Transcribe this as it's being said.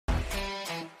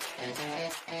This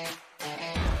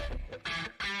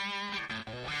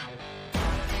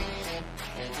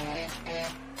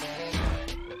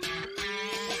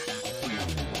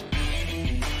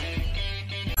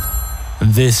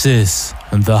is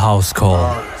The House Call.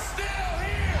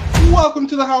 Welcome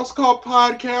to the House Call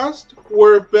podcast.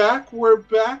 We're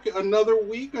back. Another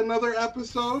week, another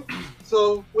episode.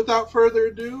 So without further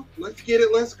ado, let's get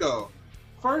it. Let's go.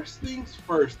 First things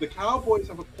first, the Cowboys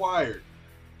have acquired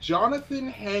Jonathan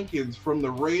Hankins from the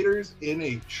Raiders in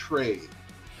a trade.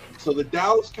 So the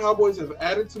Dallas Cowboys have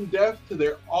added some depth to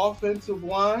their offensive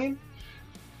line.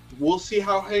 We'll see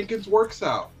how Hankins works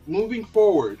out. Moving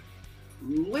forward,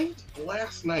 late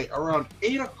last night, around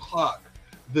 8 o'clock,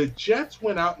 the Jets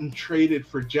went out and traded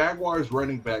for Jaguars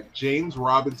running back James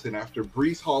Robinson after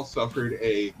Breece Hall suffered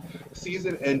a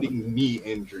season-ending knee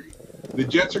injury. The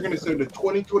Jets are going to send a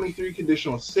 2023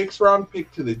 conditional 6th-round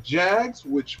pick to the Jags,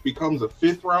 which becomes a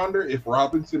 5th-rounder if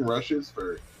Robinson rushes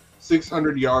for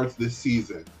 600 yards this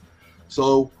season.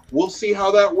 So we'll see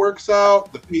how that works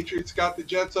out. The Patriots got the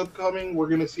Jets upcoming. We're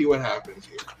going to see what happens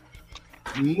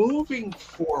here. Moving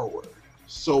forward,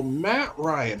 so Matt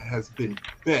Ryan has been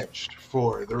benched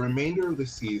for the remainder of the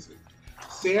season.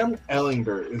 Sam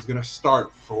Ehlinger is going to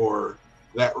start for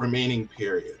that remaining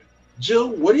period. Jill,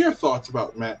 what are your thoughts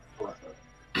about Matt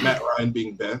Ryan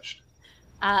being benched?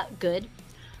 Good.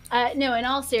 No, in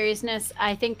all seriousness,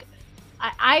 I think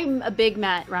I'm a big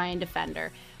Matt Ryan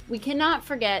defender. We cannot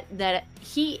forget that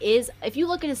he is, if you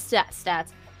look at his stats,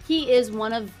 he is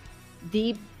one of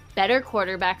the better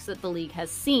quarterbacks that the league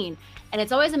has seen. And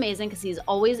it's always amazing because he's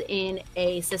always in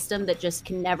a system that just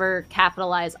can never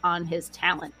capitalize on his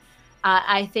talent.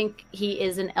 I think he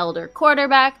is an elder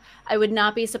quarterback. I would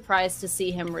not be surprised to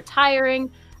see him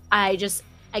retiring.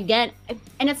 Again,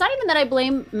 and it's not even that I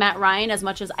blame Matt Ryan as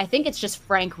much as I think it's just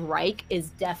Frank Reich is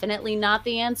definitely not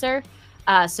the answer.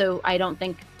 So I don't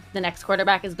think the next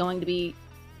quarterback is going to be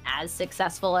as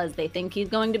successful as they think he's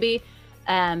going to be.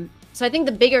 So I think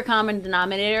the bigger common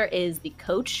denominator is the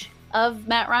coach of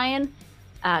Matt Ryan,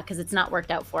 because it's not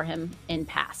worked out for him in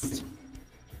past.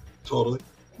 Totally.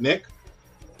 Nick?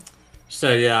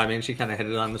 So, yeah, I mean, she kind of hit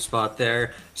it on the spot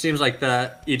there. Seems like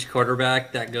that each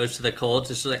quarterback that goes to the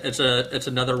Colts, it's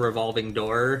another revolving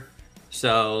door.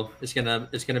 So it's gonna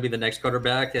be the next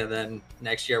quarterback, and then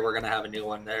next year we're gonna have a new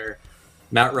one there.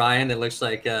 Matt Ryan, it looks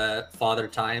like Father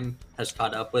Time has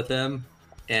caught up with him,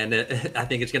 and I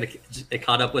think it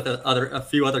caught up with a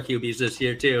few other QBs this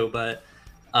year too. But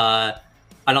I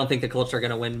don't think the Colts are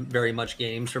gonna win very much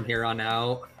games from here on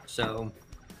out. So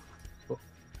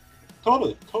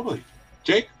totally.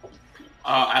 Jake?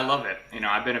 I love it.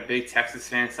 I've been a big Texas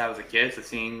fan since I was a kid, so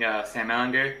seeing Sam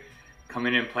Ehlinger come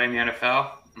in and play in the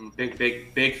NFL, I'm a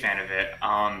big fan of it.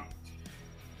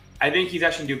 I think he's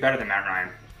actually going to do better than Matt Ryan.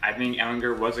 I think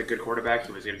Ehlinger was a good quarterback.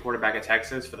 He was a good quarterback at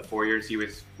Texas for the 4 years he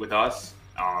was with us.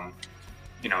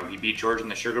 He beat Georgia in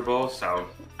the Sugar Bowl, so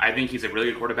I think he's a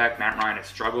really good quarterback. Matt Ryan has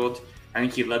struggled. I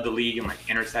think he led the league in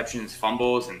interceptions,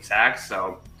 fumbles, and sacks.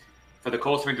 So for the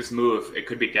Colts to make this move, it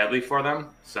could be deadly for them.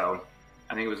 So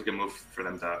I think it was a good move for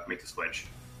them to make the switch.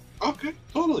 Okay,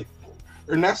 totally.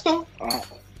 Ernesto?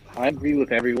 I agree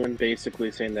with everyone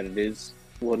basically saying that it is.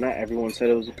 Well, not everyone said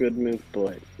it was a good move,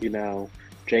 but,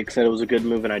 Jake said it was a good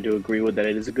move, and I do agree with that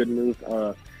it is a good move.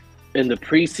 In the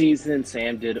preseason,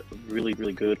 Sam did really,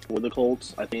 really good for the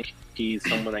Colts. I think he's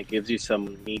someone that gives you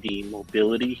some needy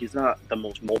mobility. He's not the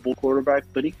most mobile quarterback,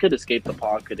 but he could escape the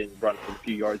pocket and run for a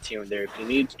few yards here and there if he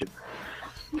needs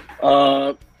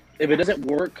to. If it doesn't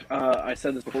work, I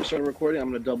said this before we started recording, I'm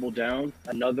going to double down.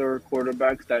 Another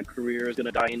quarterback, that career is going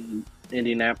to die in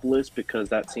Indianapolis because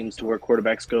that seems to where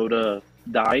quarterbacks go to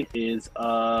die, is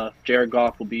Jared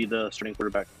Goff will be the starting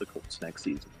quarterback for the Colts next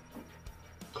season.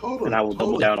 Totally. And I will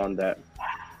double down on that.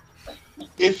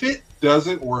 If it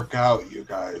doesn't work out, you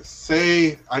guys,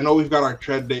 say, I know we've got our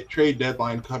trade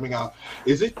deadline coming out.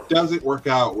 If it doesn't work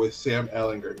out with Sam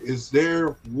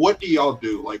Ehlinger, what do y'all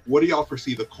do? What do y'all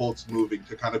foresee the Colts moving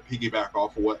to kind of piggyback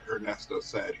off of what Ernesto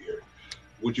said here?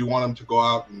 Would you want them to go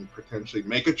out and potentially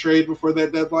make a trade before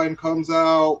that deadline comes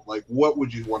out? What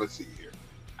would you want to see here?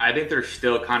 I think they're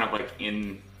still kind of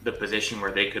in the position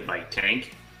where they could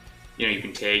tank. You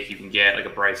can get a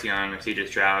Bryce Young or CJ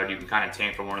Stroud. You can kind of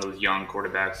tank for one of those young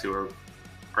quarterbacks who are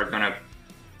going to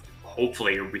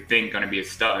hopefully, or we think, going to be a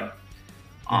stud.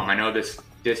 I know this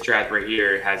draft right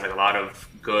here has a lot of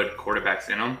good quarterbacks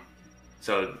in them,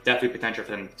 so definitely potential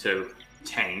for them to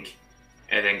tank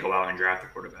and then go out and draft a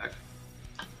quarterback.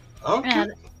 Okay.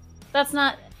 That's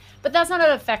not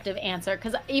an effective answer,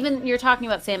 because even you're talking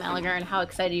about Sam Ehlinger and how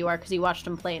excited you are because you watched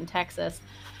him play in Texas.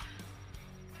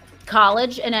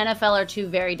 college and NFL are two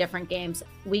very different games.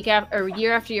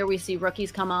 Year after year, we see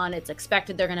rookies come on. It's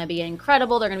expected they're going to be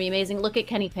incredible. They're going to be amazing. Look at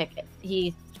Kenny Pickett.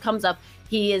 He comes up.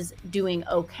 He is doing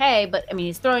okay, but I mean,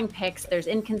 he's throwing picks. There's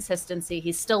inconsistency.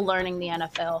 He's still learning the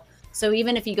NFL. So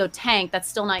even if you go tank, that's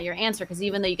still not your answer, because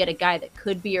even though you get a guy that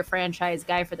could be your franchise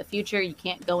guy for the future, you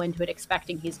can't go into it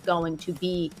expecting he's going to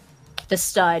be the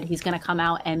stud. He's going to come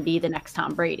out and be the next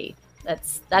Tom Brady.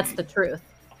 That's the truth.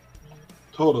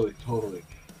 Totally.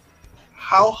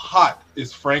 How hot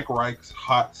is Frank Reich's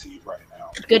hot seat right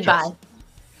now? Goodbye.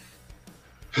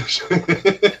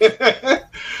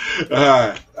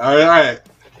 All right.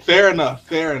 Fair enough.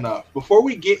 Before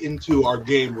we get into our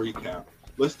game recap,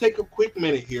 let's take a quick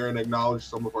minute here and acknowledge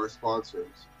some of our sponsors.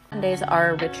 Sundays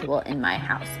are a ritual in my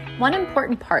house. One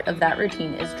important part of that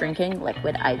routine is drinking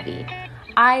Liquid IV.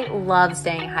 I love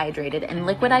staying hydrated, and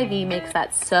Liquid IV makes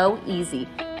that so easy,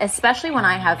 especially when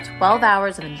I have 12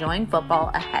 hours of enjoying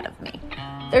football ahead of me.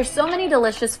 There's so many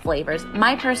delicious flavors.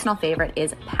 My personal favorite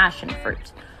is passion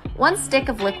fruit. One stick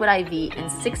of Liquid IV in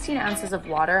 16 ounces of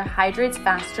water hydrates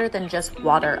faster than just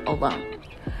water alone.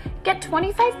 Get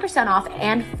 25% off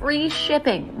and free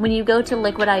shipping when you go to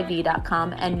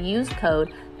liquidiv.com and use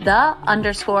code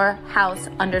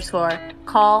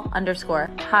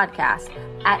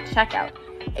the_house_call_podcast at checkout.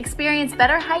 Experience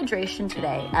better hydration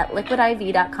today at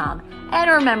liquidiv.com,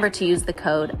 and remember to use the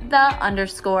code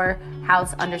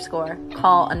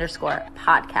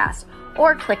the_house_call_podcast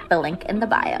or click the link in the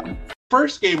bio.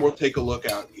 First game we'll take a look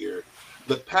at here,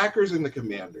 the Packers and the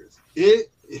Commanders.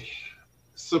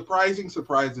 Surprising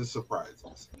surprises.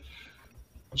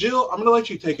 Jill, I'm going to let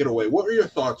you take it away. What were your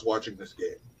thoughts watching this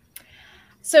game?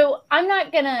 So I'm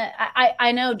not going to –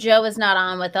 I know Joe is not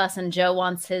on with us, and Joe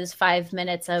wants his 5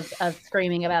 minutes of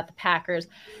screaming about the Packers.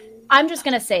 I'm just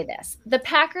going to say this. The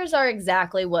Packers are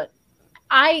exactly what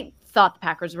I thought the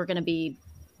Packers were going to be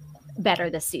better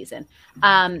this season.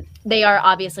 They are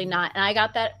obviously not. And I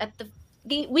got that at the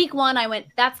week one. I went,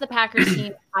 that's the Packers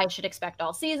team I should expect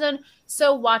all season.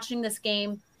 So watching this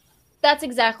game, that's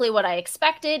exactly what I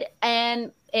expected,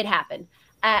 and it happened.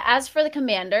 As for the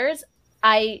Commanders,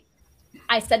 I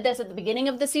said this at the beginning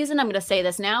of the season. I'm going to say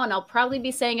this now, and I'll probably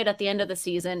be saying it at the end of the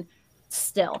season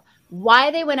still.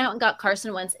 Why they went out and got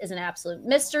Carson Wentz is an absolute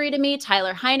mystery to me.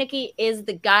 Tyler Heineke is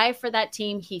the guy for that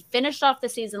team. He finished off the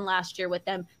season last year with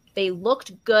them. They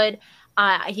looked good.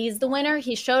 He's the winner.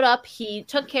 He showed up. He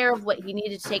took care of what he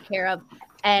needed to take care of.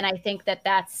 And I think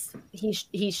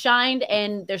he shined,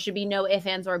 and there should be no ifs,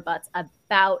 ands, or buts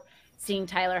about seeing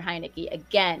Tyler Heineke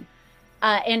again.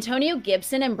 Antonio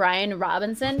Gibson and Brian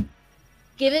Robinson,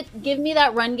 give me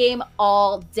that run game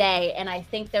all day. And I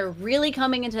think they're really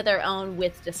coming into their own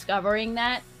with discovering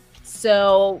that.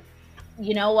 So,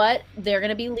 you know what? They're going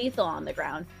to be lethal on the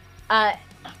ground.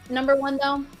 Number one,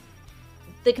 though,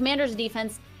 the Commanders'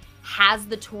 defense has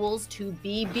the tools to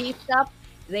be beefed up.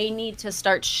 They need to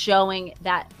start showing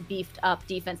that beefed up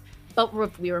defense. But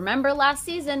if we remember last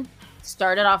season,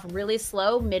 started off really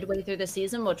slow midway through the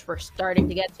season, which we're starting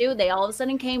to get to. They all of a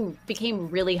sudden became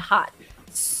really hot.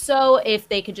 So if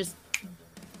they could just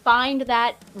find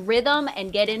that rhythm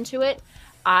and get into it,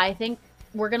 I think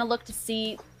we're going to look to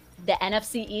see the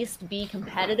NFC East be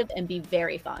competitive and be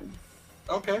very fun.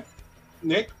 Okay.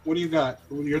 Nick, what do you got?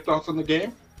 What are your thoughts on the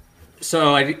game?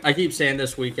 So I keep saying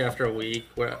this week after week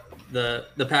where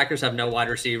the Packers have no wide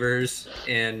receivers,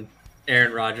 and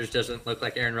Aaron Rodgers doesn't look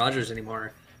like Aaron Rodgers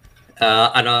anymore.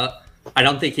 I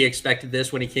don't think he expected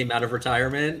this when he came out of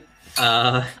retirement,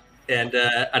 and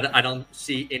I don't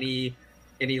see any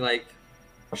like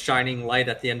shining light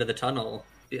at the end of the tunnel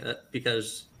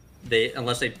because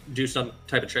unless they do some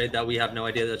type of trade that we have no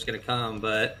idea that's going to come,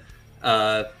 but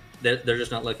they're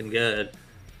just not looking good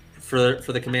for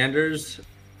the Commanders.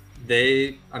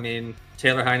 Taylor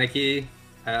Heineke,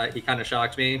 he kind of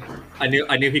shocked me. I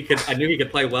knew he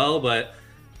could play well, but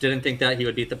didn't think that he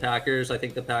would beat the Packers. I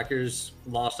think the Packers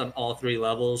lost on all three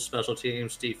levels: special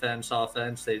teams, defense,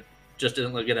 offense. They just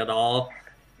didn't look good at all,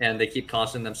 and they keep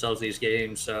costing themselves these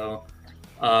games. So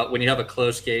when you have a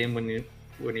close game, when you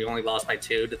only lost by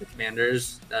 2 to the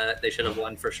Commanders, they should have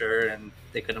won for sure, and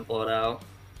they couldn't pull it out.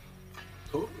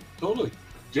 Totally.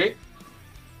 Jake?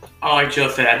 Oh, like Jill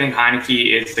said, I think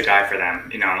Heineke is the guy for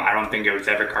them. I don't think it was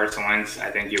ever Carson Wentz.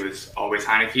 I think it was always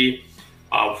Heineke.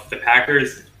 The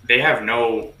Packers, they have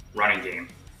no running game.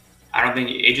 I don't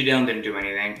think A.J. Dillon didn't do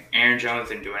anything. Aaron Jones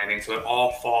didn't do anything. So it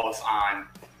all falls on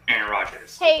Aaron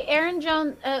Rodgers. Hey, Aaron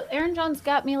Jones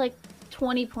got me like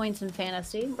 20 points in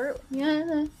fantasy.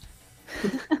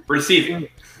 Receiving.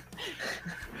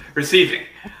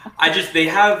 They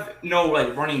have no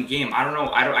like running game. I don't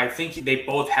know. I think they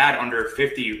both had under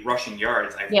 50 rushing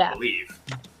yards, I believe.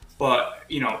 But,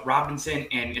 Robinson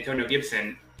and Antonio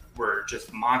Gibson were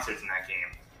just monsters in that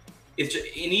game. It's just,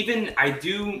 and even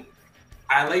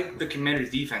I like the Commanders'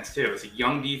 defense too. It's a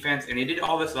young defense, and they did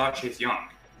all this without Chase Young.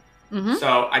 Mm-hmm.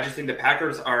 So I just think the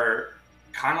Packers are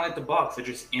kind of like the Bucs. They're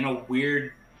just in a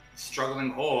weird,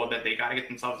 struggling hole that they got to get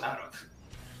themselves out of.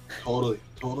 Totally.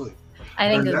 I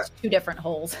think there's two different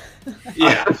holes.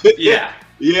 Yeah.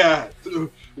 Yeah.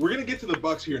 We're going to get to the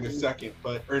Bucs here in a second,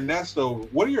 but Ernesto,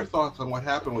 what are your thoughts on what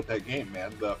happened with that game,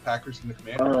 man? The Packers and the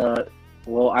Commanders?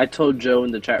 Well, I told Joe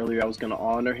in the chat earlier I was going to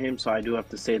honor him, so I do have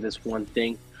to say this one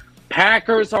thing.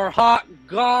 Packers are hot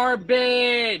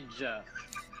garbage. Your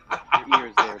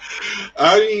ears there.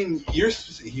 I mean, you're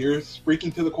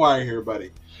speaking to the choir here,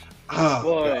 buddy.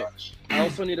 Oh, gosh. I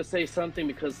also need to say something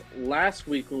because last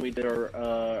week when we did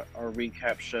our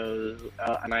recap show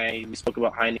and we spoke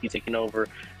about Heineke taking over,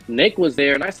 Nick was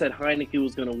there and I said Heineke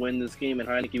was going to win this game and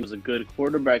Heineke was a good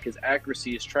quarterback. His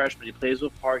accuracy is trash, but he plays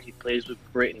with heart, he plays with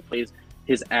grit, and he plays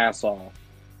his ass off.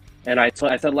 And I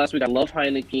said last week I love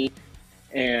Heineke,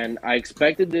 and I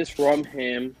expected this from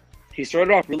him. He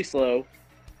started off really slow.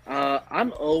 I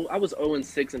was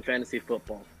 0-6 in fantasy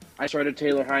football. I started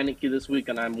Taylor Heineke this week,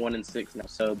 and I'm 1-6 now.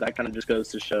 So that kind of just goes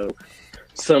to show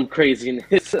some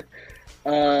craziness.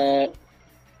 I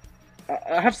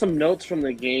have some notes from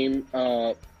the game.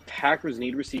 Packers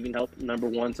need receiving help. Number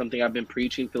one, something I've been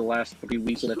preaching for the last 3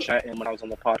 weeks in the chat and when I was on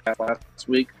the podcast last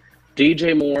week.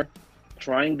 DJ Moore,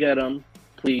 try and get him,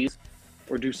 please,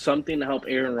 or do something to help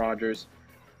Aaron Rodgers.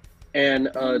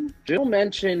 And Jill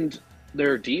mentioned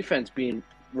their defense being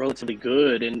relatively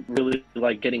good and really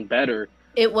getting better.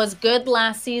 It was good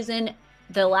last season,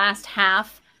 the last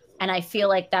half, and I feel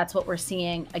like that's what we're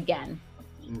seeing again.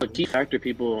 The key factor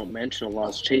people mention a lot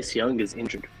is Chase Young is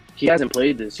injured. He hasn't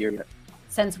played this year yet.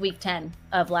 Since week 10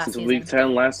 of last season. Since week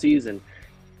 10 last season.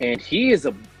 And he is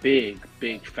a big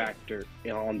factor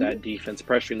on that defense,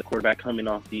 pressuring the quarterback coming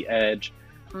off the edge.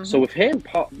 Mm-hmm. So with him,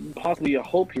 possibly I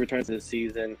hope he returns this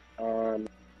season.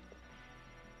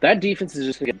 That defense is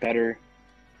just going to get better.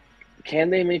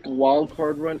 Can they make a wild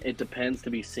card run? It depends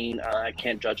to be seen. I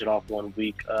can't judge it off 1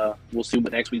 week. We'll see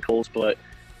what next week holds. But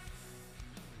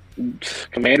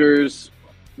Commanders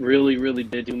really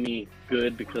did do me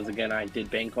good because, again, I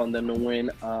did bank on them to win.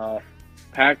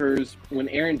 Packers, when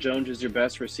Aaron Jones is your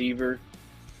best receiver,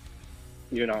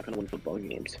 you're not going to win football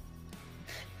games.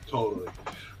 Totally.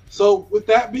 So with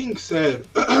that being said,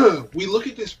 we look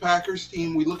at this Packers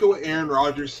team. We look at what Aaron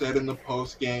Rodgers said in the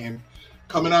post game,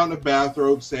 coming out in a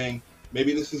bathrobe saying,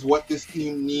 maybe this is what this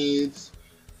team needs.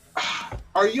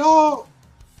 Are y'all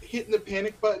hitting the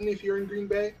panic button if you're in Green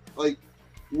Bay?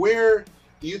 Where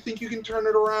do you think you can turn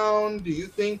it around? Do you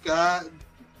think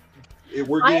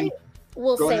we're getting... I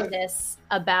will say this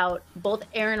about both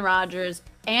Aaron Rodgers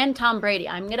and Tom Brady.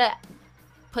 I'm going to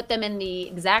put them in the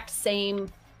exact same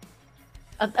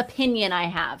opinion I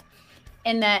have,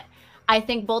 in that I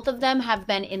think both of them have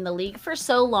been in the league for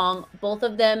so long. Both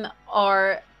of them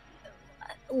are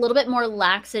a little bit more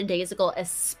lackadaisical,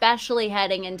 especially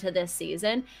heading into this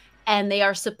season. And they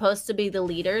are supposed to be the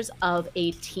leaders of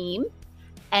a team.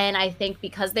 And I think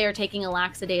because they are taking a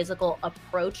lackadaisical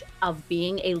approach of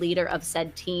being a leader of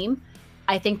said team,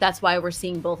 I think that's why we're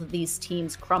seeing both of these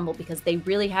teams crumble, because they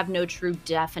really have no true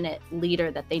definite leader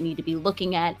that they need to be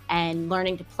looking at and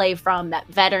learning to play from, that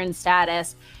veteran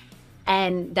status.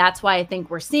 And that's why I think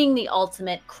we're seeing the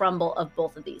ultimate crumble of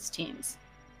both of these teams.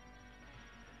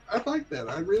 I like that.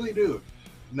 I really do.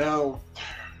 Now,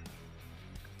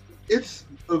 it's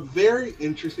very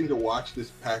interesting to watch this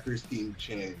Packers team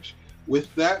change.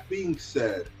 With that being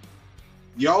said,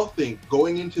 y'all think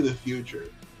going into the future,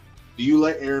 do you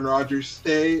let Aaron Rodgers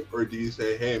stay, or do you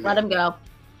say, "Hey, man, let him go"?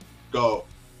 Go.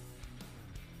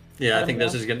 Yeah, I think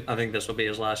this will be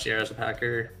his last year as a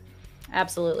Packer.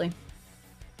 Absolutely.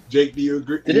 Jake, do you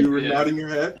agree? You were nodding your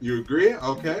head. You agree?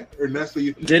 Okay. Ernesto,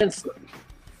 you didn't.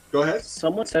 Go ahead.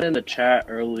 Someone said in the chat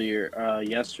earlier,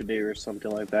 yesterday or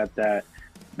something like that, that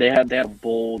they had a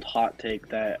bold hot take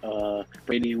that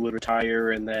Brady would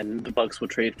retire and then the Bucs would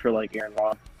trade for Aaron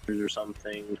Rodgers or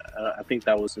something. I think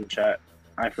that was in chat.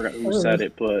 I forgot who said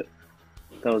it, but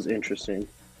that was interesting.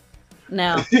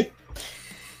 No.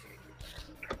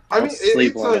 I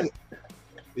mean,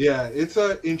 it's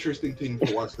an interesting thing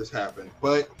to watch this happen.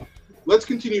 But let's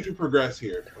continue to progress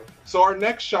here. So our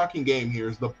next shocking game here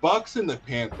is the Bucs and the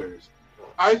Panthers.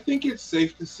 I think it's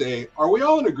safe to say, are we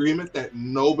all in agreement that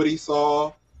nobody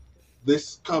saw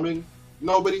this coming?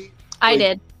 Nobody? I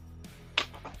did.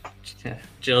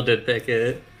 Jill did pick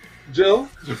it. Jill?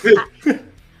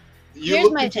 You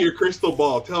looked into your crystal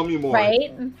ball. Tell me more.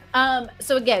 Right?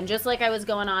 So again, just like I was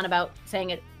going on about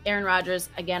saying it Aaron Rodgers,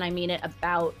 again, I mean it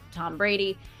about Tom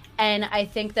Brady. And I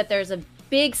think that there's a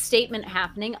big statement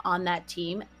happening on that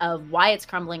team of why it's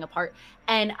crumbling apart.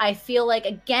 And I feel like,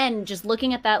 again, just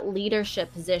looking at that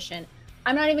leadership position,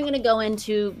 I'm not even going to go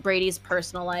into Brady's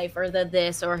personal life or the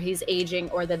this or he's aging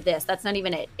or the this. That's not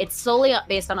even it. It's solely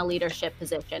based on a leadership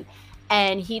position.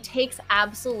 And he takes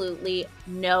absolutely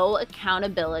no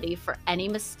accountability for any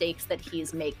mistakes that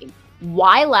he's making.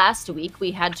 Why last week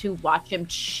we had to watch him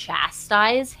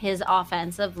chastise his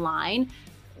offensive line?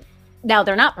 Now,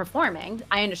 they're not performing,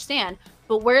 I understand,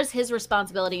 but where's his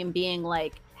responsibility in being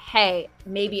like, hey,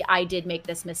 maybe I did make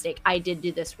this mistake. I did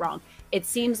do this wrong. It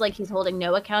seems like he's holding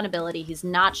no accountability. He's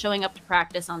not showing up to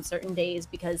practice on certain days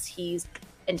because he's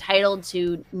entitled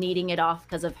to needing it off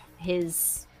because of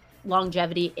his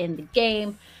longevity in the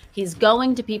game. He's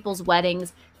going to people's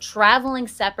weddings, traveling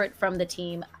separate from the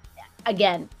team.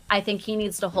 Again, I think he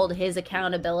needs to hold his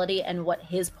accountability and what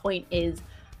his point is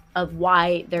of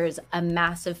why there's a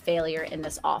massive failure in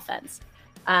this offense.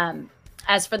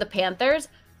 As for the Panthers,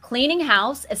 cleaning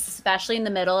house, especially in the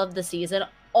middle of the season,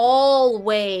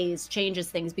 always changes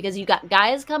things because you got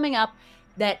guys coming up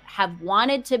that have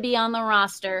wanted to be on the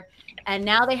roster, and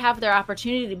now they have their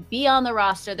opportunity to be on the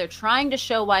roster. They're trying to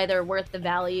show why they're worth the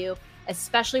value,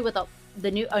 especially with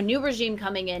a new regime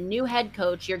coming in, new head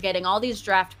coach. You're getting all these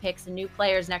draft picks and new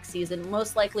players next season.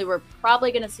 Most likely, we're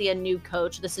probably going to see a new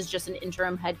coach. This is just an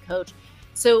interim head coach.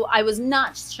 So I was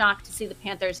not shocked to see the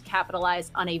Panthers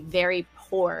capitalize on a very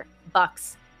poor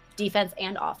Bucs defense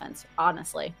and offense,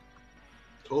 honestly.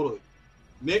 Totally.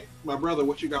 Nick, my brother,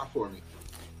 what you got for me?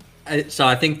 So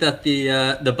I think that the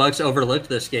Bucs overlooked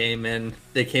this game, and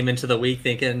they came into the week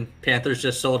thinking Panthers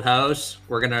just sold house.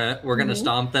 We're gonna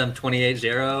stomp them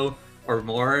 28-0 or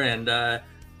more, and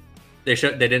they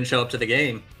didn't show up to the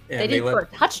game. And they did for a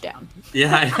touchdown.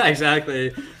 Yeah, exactly.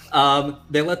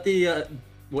 They let the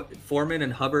Foreman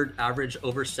and Hubbard average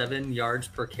over 7 yards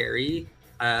per carry.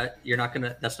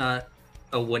 That's not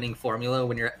a winning formula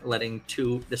when you're letting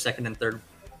the second and third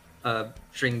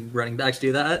string running backs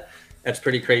do that. That's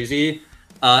pretty crazy.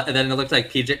 And then it looked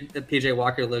like PJ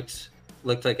Walker looked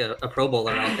like a Pro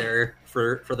Bowler out there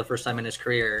for the first time in his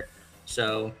career.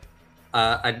 So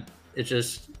I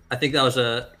think that was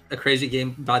a crazy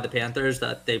game by the Panthers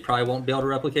that they probably won't be able to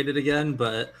replicate it again.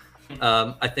 But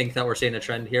I think that we're seeing a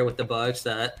trend here with the Bucs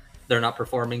that they're not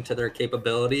performing to their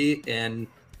capability, and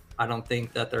I don't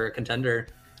think that they're a contender.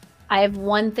 I have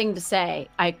one thing to say.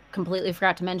 I completely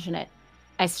forgot to mention it.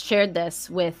 I shared this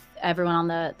with everyone on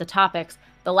the topics.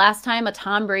 The last time a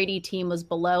Tom Brady team was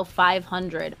below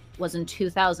 500 was in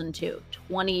 2002,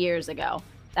 20 years ago.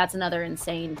 That's another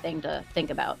insane thing to think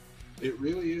about. It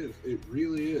really is. It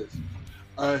really is.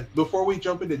 Before we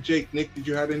jump into Jake, Nick, did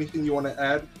you have anything you want to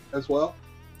add as well?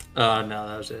 No,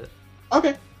 that was it.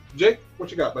 Okay. Jake, what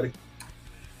you got, buddy?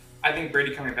 I think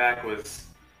Brady coming back was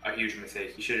a huge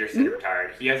mistake. He should have stayed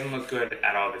retired. He hasn't looked good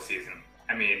at all this season.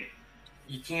 I mean,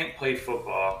 you can't play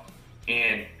football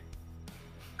and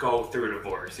go through a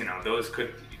divorce.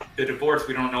 The divorce,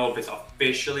 we don't know if it's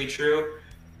officially true,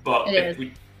 but it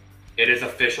is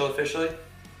officially.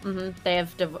 Mm-hmm. They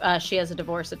have she has a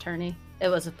divorce attorney. It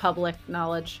was a public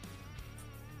knowledge.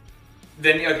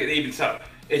 Then even so,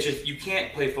 it's just you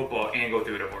can't play football and go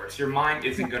through a divorce. Your mind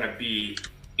isn't going to be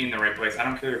in the right place. I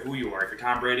don't care who you are. If you're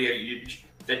Tom Brady,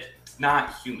 that's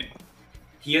not human.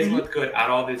 He hasn't looked good at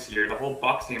all this year. The whole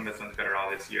Bucs team hasn't looked good at all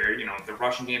this year. The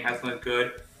rushing game hasn't looked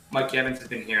good. Mike Evans has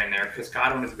been here and there. Chris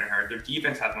Godwin has been hurt. Their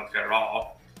defense hasn't looked good at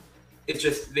all. It's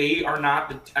just they are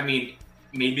not. Maybe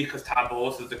because Todd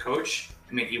Bowles is the coach.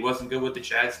 He wasn't good with the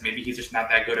Jets. Maybe he's just not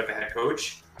that good of a head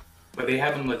coach. But they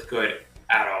haven't looked good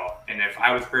at all. And if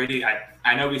I was Brady,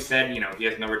 I know we said he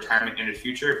has no retirement in his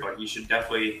future, but he should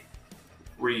definitely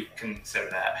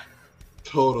reconsider that.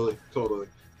 Totally.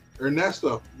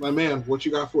 Ernesto, my man, what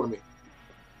you got for me?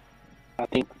 I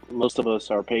think most of us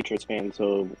are Patriots fans,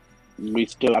 so I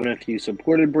don't know if you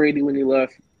supported Brady when he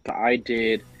left, but I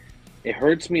did. It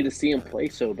hurts me to see him play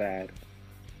so bad.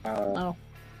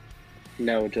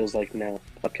 No, Joe's like, no,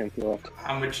 fuck him, he left.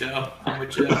 I'm with Joe.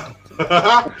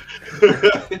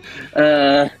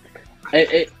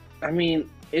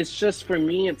 It's just, for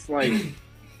me, it's like,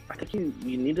 I think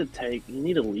you need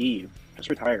to leave.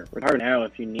 Just retire. Retire now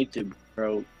if you need to,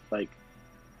 bro. Like,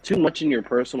 too much in your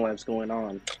personal life's going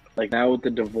on. Like, now with the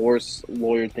divorce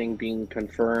lawyer thing being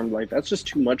confirmed, like, that's just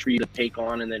too much for you to take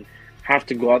on and then have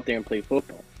to go out there and play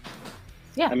football.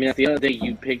 Yeah. At the end of the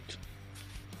day,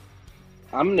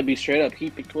 I'm going to be straight up, he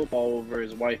picked football over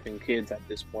his wife and kids at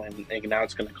this point, and now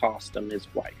it's going to cost him his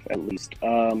wife, at least.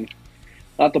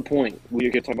 Not the point.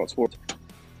 We're here to talk about sports.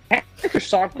 Packers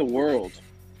shocked the world.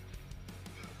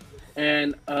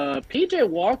 And PJ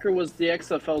Walker was the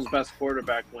XFL's best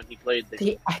quarterback when he played there.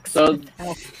 The So,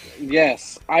 XFL.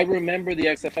 yes, I remember the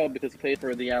XFL because he played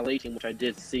for the LA team, which I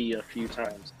did see a few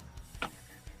times.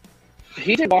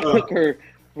 PJ Walker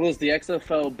was the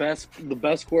the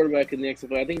best quarterback in the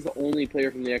XFL. I think he's the only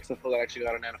player from the XFL that actually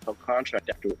got an NFL contract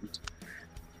afterwards.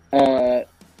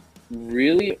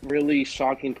 Really, really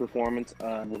shocking performance.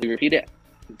 Will he repeat it?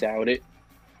 Doubt it.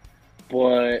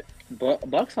 But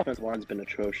Buck's offensive line's been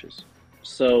atrocious.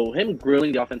 So him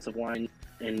grilling the offensive line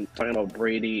and talking about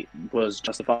Brady was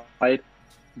justified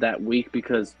that week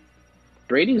because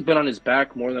Brady's been on his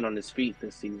back more than on his feet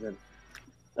this season.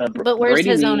 But where's Brady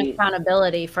his own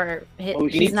accountability for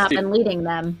he's not been leading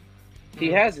them?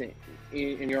 He hasn't,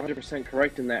 and you're 100%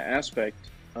 correct in that aspect.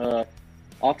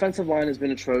 Offensive line has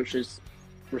been atrocious.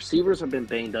 Receivers have been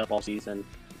banged up all season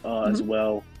as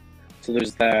well. So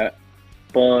there's that.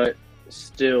 But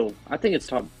still, I think it's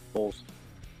Todd Bowles.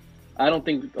 I don't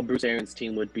think a Bruce Arians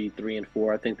team would be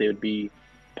 3-4. I think they would be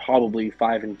probably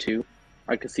 5-2.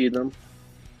 I could see them.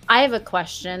 I have a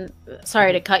question.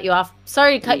 Sorry to cut you off.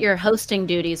 Sorry to cut your hosting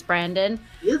duties, Brandon.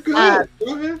 You're good.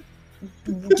 Go ahead.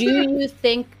 Do you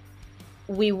think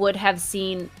we would have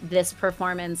seen this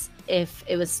performance if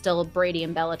it was still Brady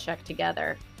and Belichick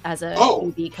together as a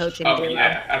QB coaching duo?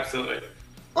 Yeah, absolutely.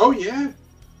 Oh, yeah.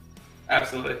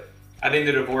 Absolutely. I think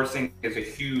the divorcing is a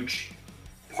huge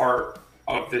part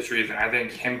of this reason. I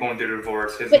think him going through the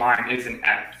divorce, his mind isn't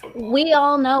at football. We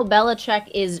all know Belichick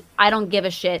is, I don't give a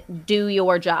shit, do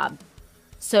your job.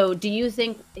 So do you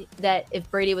think that if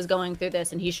Brady was going through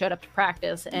this and he showed up to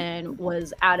practice and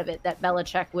was out of it, that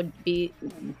Belichick would be,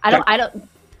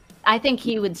 I think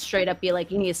he would straight up be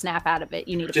like, you need to snap out of it.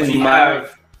 You need to Does he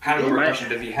have, kind of a question,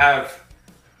 does he have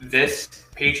this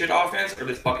Patriot offense or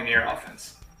this Buccaneer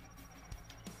offense?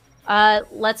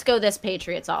 Let's go this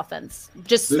Patriots offense.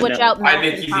 Just switch out. I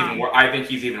think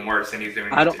he's even worse than he's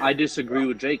doing. I disagree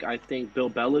with Jake. I think Bill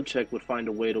Belichick would find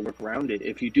a way to work around it.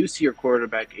 If you do see your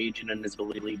quarterback aging and his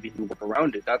ability to work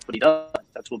around it, that's what he does.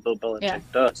 That's what Bill Belichick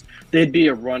does. They'd be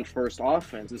a run-first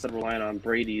offense instead of relying on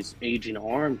Brady's aging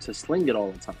arm to sling it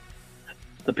all the time.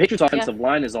 The Patriots' offensive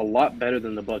line is a lot better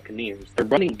than the Buccaneers. Their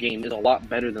running game is a lot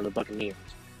better than the Buccaneers.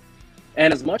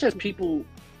 And as much as people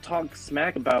talk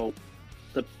smack about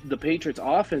the Patriots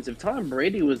offense, if Tom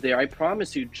Brady was there, I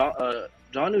promise you,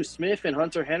 Jonnu Smith and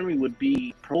Hunter Henry would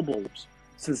be Pro Bowlers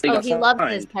since they got signed. He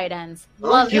loves his tight ends.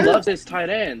 He loves his tight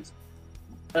ends.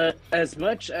 As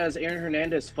much as Aaron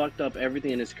Hernandez fucked up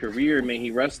everything in his career, may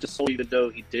he rest his soul, even though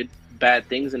he did bad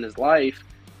things in his life.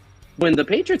 When the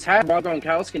Patriots had Rob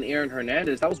Gronkowski and Aaron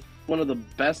Hernandez, that was one of the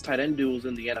best tight end duels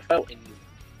in the NFL.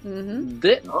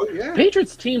 The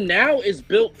Patriots team now is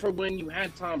built for when you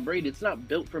had Tom Brady. It's not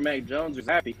built for Mac Jones or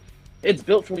Zappy. It's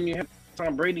built for when you had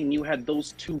Tom Brady and you had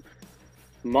those two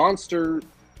monster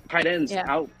tight ends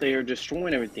out there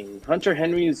destroying everything. Hunter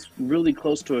Henry is really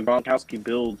close to a Gronkowski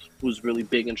build who's really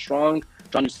big and strong.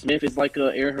 Jonnu Smith is like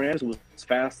a Aaron Hernandez who's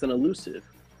fast and elusive.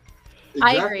 Exactly.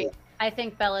 I agree. I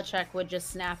think Belichick would just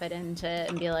snap it into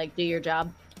and be like, do your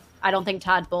job. I don't think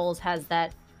Todd Bowles has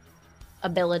that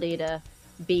ability to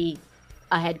be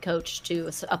a head coach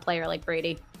to a player like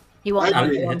Brady. He won't. I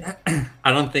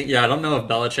don't know if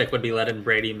Belichick would be letting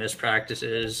Brady miss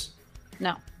practices.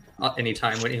 No.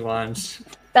 Anytime when he wants.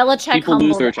 Belichick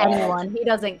humbles anyone. He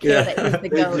doesn't care that he's the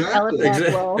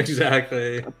GOAT.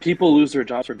 Exactly. People lose their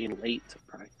jobs for being late to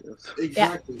practice.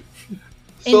 Exactly.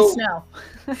 So, in snow.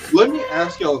 Let me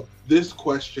ask y'all this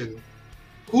question.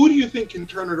 Who do you think can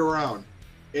turn it around?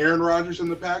 Aaron Rodgers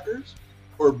and the Packers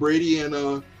or Brady and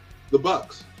the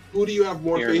Bucks? Who do you have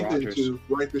more faith in to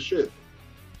right the ship?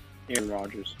 Aaron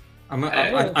Rodgers.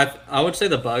 I would say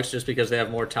the Bucks just because they have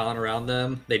more talent around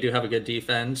them. They do have a good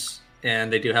defense,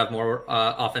 and they do have more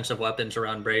offensive weapons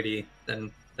around Brady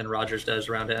than Rodgers does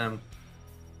around him.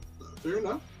 Fair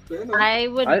enough. I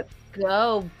would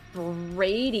go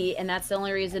Brady, and that's the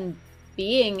only reason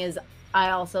being is I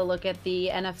also look at the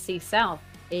NFC South.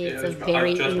 It's a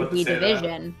very easy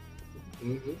division.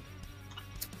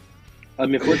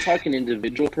 If we're talking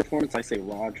individual performance, I say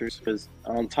Rodgers, because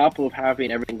on top of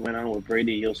having everything going on with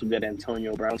Brady, you also got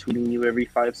Antonio Brown tweeting you every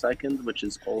 5 seconds, which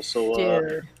is also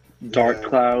a dark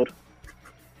cloud.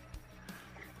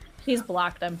 He's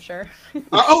blocked, I'm sure.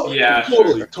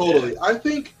 Totally. I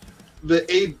think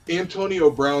the Antonio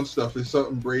Brown stuff is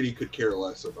something Brady could care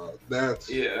less about.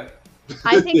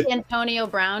 I think Antonio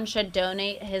Brown should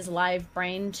donate his live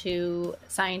brain to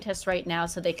scientists right now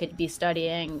so they could be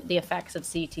studying the effects of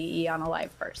CTE on a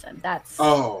live person.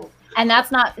 And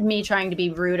that's not me trying to be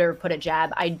rude or put a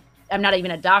jab. I'm not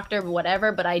even a doctor or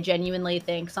whatever, but I genuinely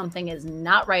think something is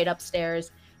not right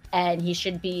upstairs. and he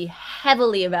should be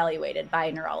heavily evaluated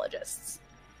by neurologists.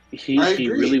 He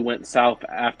really went south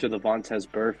after the Vontaze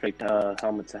Perfect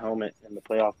helmet to helmet in the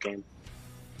playoff game.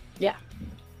 Yeah.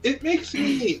 It makes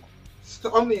me,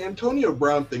 on the Antonio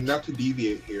Brown thing, not to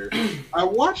deviate here, I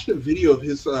watched a video of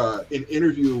his an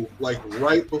interview like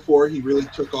right before he really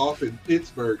took off in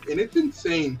Pittsburgh, and it's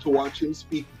insane to watch him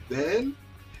speak then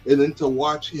and then to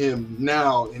watch him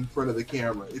now in front of the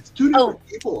camera. It's two different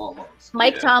people almost.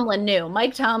 Mike Tomlin knew.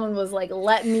 Mike Tomlin was like,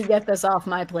 let me get this off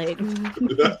my plate.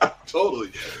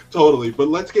 Totally. But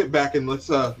let's get back and let's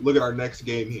look at our next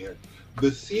game here. The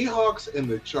Seahawks and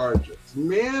the Chargers.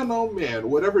 Man, oh man,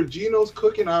 whatever Gino's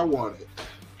cooking, I want it.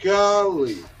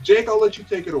 Golly. Jake, I'll let you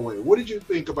take it away. What did you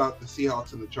think about the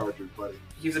Seahawks and the Chargers, buddy?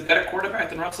 He's a better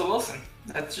quarterback than Russell Wilson.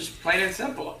 That's just plain and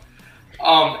simple.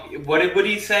 What did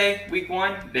he say week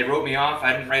 1? They wrote me off.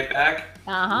 I didn't write back.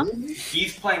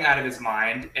 He's playing out of his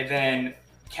mind. And then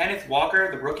Kenneth Walker,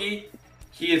 the rookie,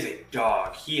 he is a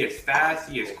dog. He is fast.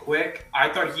 He is quick. I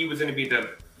thought he was going to be the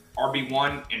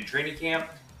RB1 in training camp.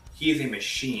 He is a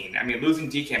machine. I mean,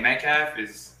 losing DK Metcalf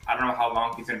is, I don't know how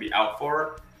long he's going to be out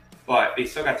for, but they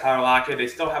still got Tyler Lockett. They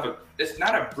still have it's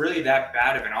not really that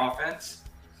bad of an offense,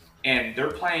 and they're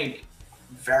playing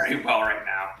very well right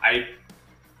now. I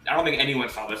don't think anyone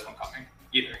saw this one coming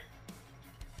either.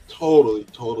 Totally.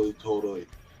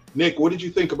 Nick, what did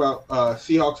you think about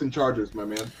Seahawks and Chargers, my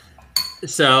man?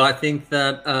 So I think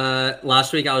that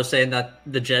last week I was saying that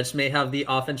the Jets may have the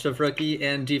offensive rookie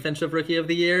and defensive rookie of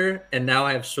the year, and now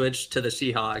I have switched to the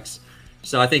Seahawks.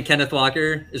 So I think Kenneth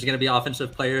Walker is going to be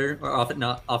offensive player or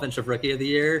offensive rookie of the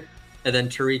year, and then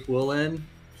Tariq Woolen,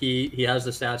 he has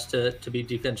the stats to be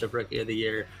defensive rookie of the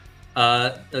year.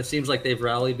 It seems like they've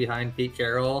rallied behind Pete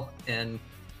Carroll, and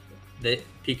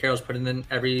Pete Carroll's putting in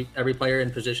every player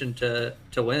in position to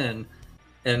win,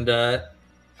 and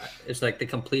it's like the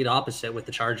complete opposite with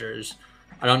the Chargers.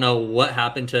 I don't know what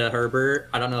happened to Herbert.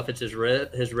 I don't know if it's his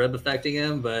rib affecting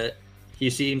him, but he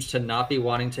seems to not be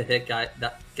wanting to hit guys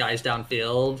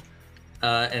downfield,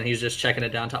 and he's just checking it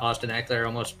down to Austin Eckler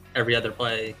almost every other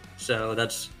play. So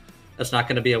that's not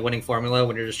going to be a winning formula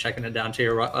when you're just checking it down to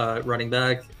your running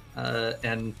back.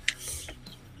 And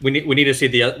we need to see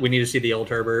the old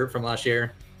Herbert from last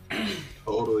year.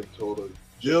 Totally.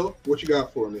 Jill, what you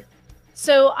got for me?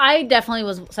 So I definitely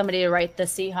was somebody to write the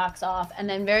Seahawks off. And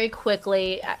then very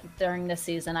quickly during the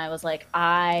season, I was like,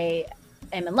 I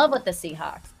am in love with the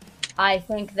Seahawks. I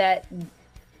think that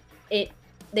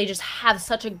they just have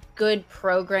such a good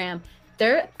program.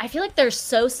 I feel like they're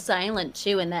so silent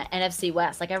too in the NFC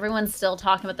West. Like everyone's still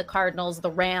talking about the Cardinals,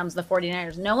 the Rams, the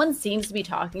 49ers. No one seems to be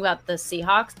talking about the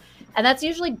Seahawks. And that's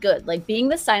usually good. Like being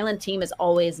the silent team is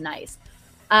always nice.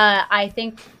 I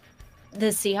think the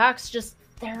Seahawks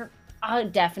they're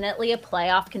definitely a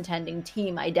playoff contending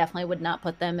team. I definitely would not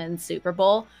put them in Super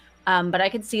Bowl. But I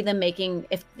could see them make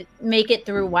it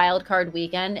through wild card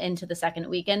weekend into the second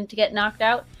weekend to get knocked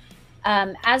out.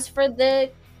 As for the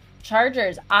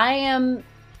Chargers, I am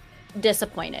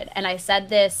disappointed. And I said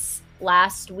this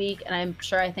last week, and I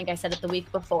think I said it the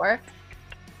week before.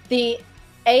 The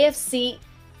AFC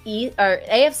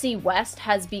West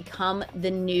has become the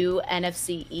new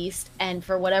NFC East. And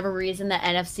for whatever reason, the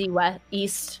NFC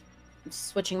East,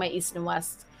 switching my East and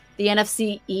West, the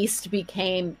NFC East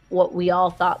became what we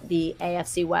all thought the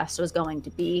AFC West was going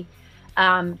to be.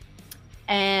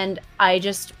 And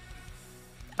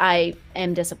I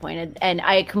am disappointed. And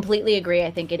I completely agree.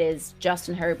 I think it is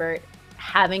Justin Herbert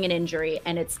having an injury,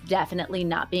 and it's definitely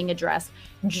not being addressed.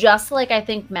 Just like I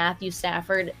think Matthew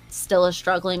Stafford still is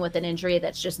struggling with an injury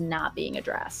that's just not being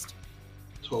addressed.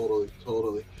 Totally.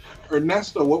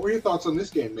 Ernesto, what were your thoughts on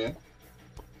this game, man?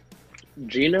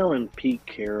 Gino and Pete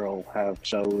Carroll have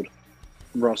showed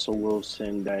Russell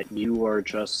Wilson that you are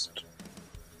just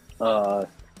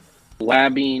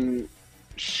labbing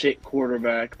shit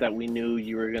quarterback that we knew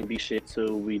you were going to be shit,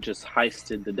 so we just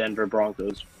heisted the Denver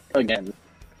Broncos again.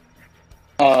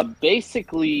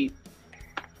 Basically,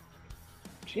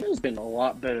 Gino's been a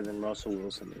lot better than Russell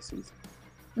Wilson this season.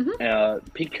 Mm-hmm.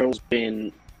 Pete Carroll's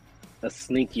been a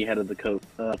sneaky head of the coach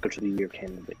of the year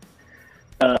candidate.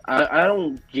 I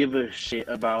don't give a shit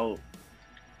about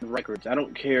records. I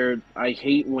don't care. I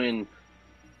hate when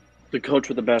the coach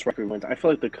with the best record wins. I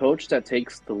feel like the coach that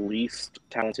takes the least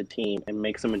talented team and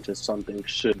makes them into something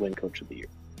should win Coach of the Year.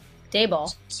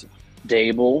 Dable.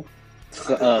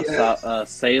 Robert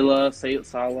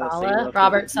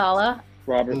Saleh.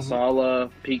 Robert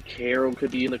Saleh. Pete Carroll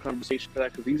could be in the conversation for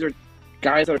that because these are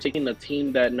guys that are taking the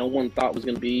team that no one thought was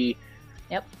going to be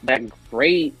that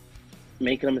great,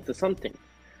 making them into something.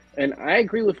 And I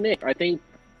agree with Nick. I think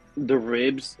the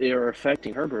ribs are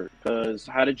affecting Herbert. Because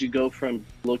how did you go from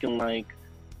looking like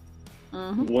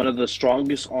one of the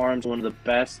strongest arms, one of the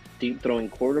best deep throwing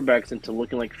quarterbacks, into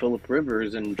looking like Phillip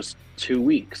Rivers in just 2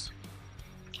 weeks?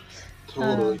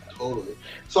 Totally.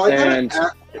 So I gotta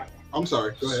ask. I'm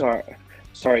sorry. Go ahead.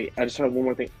 Sorry. I just have one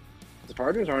more thing. The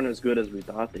Chargers aren't as good as we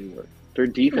thought they were. Their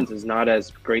defense is not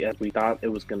as great as we thought it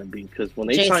was going to be. Because when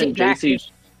they signed JC,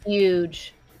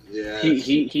 huge. Yeah.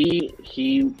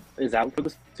 He is out for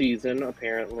the season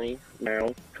apparently.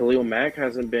 Now Khalil Mack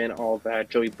hasn't been all that.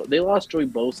 They lost Joey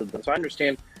Bosa, so I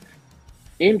understand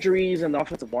injuries and the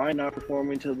offensive line not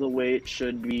performing to the way it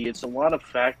should be. It's a lot of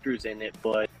factors in it,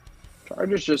 but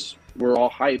Chargers just were all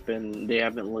hype and they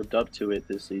haven't lived up to it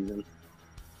this season.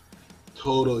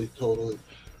 Totally.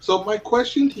 So my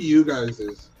question to you guys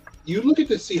is, you look at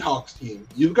the Seahawks team,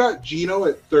 you've got Geno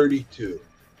at 32.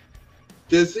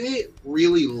 Does it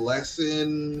really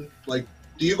lessen, like,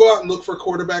 do you go out and look for a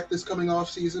quarterback this coming off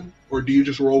season, or do you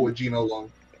just roll with Geno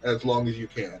as long as you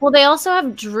can? Well, they also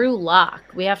have Drew Lock,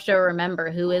 we have to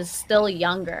remember, who is still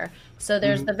younger. So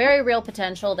there's the very real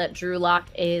potential that Drew Lock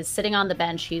is sitting on the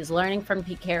bench. He's learning from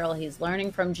Pete Carroll. He's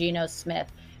learning from Geno Smith,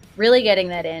 really getting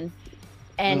that in.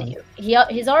 And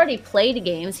he's already played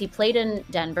games. He played in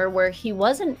Denver where he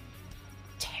wasn't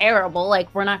terrible.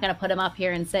 Like, we're not going to put him up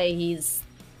here and say he's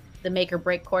the make or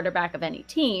break quarterback of any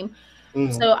team.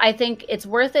 So I think it's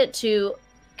worth it to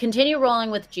continue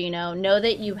rolling with Geno, know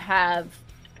that you have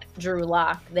Drew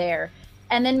Lock there.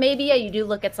 And then maybe, you do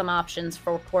look at some options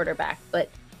for quarterback, but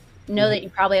know that you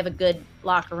probably have a good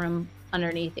locker room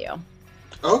underneath you.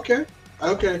 Okay.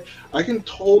 I can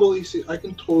totally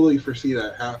foresee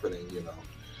that happening, you know.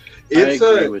 I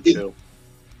agree with you.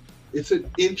 It's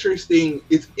interesting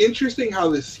how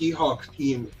the Seahawks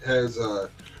team has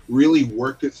really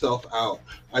worked itself out.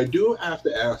 I do have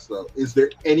to ask though, is there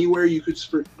anywhere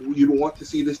you'd want to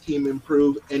see this team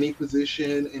improve? Any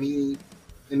position,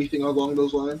 anything along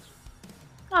those lines?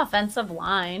 Offensive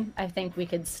line, I think we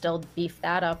could still beef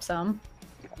that up some.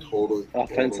 Totally.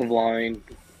 Offensive line,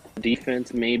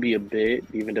 defense maybe a bit,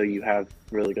 even though you have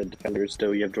really good defenders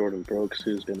still. You have Jordan Brooks,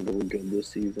 who's been really good this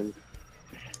season.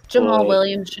 Jamal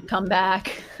Williams should come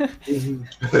back. Eventually.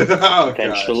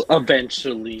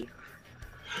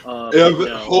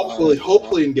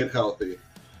 Hopefully and get healthy.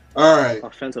 All right.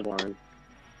 Offensive line.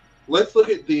 Let's look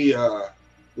at the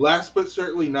last but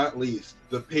certainly not least,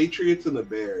 the Patriots and the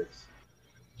Bears.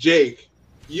 Jake,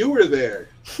 you were there.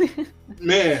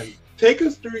 Man, take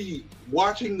us through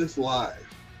watching this live.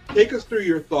 Take us through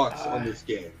your thoughts on this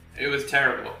game. It was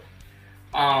terrible.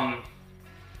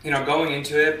 Going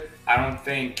into it, I don't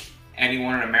think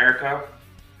anyone in America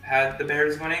had the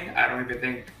Bears winning. I don't even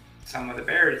think some of the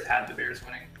Bears had the Bears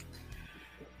winning.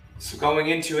 So going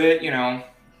into it,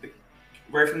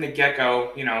 right from the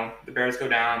get-go, the Bears go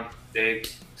down, they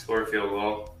score a field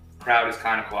goal. Crowd is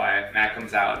kind of quiet. Matt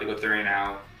comes out, they go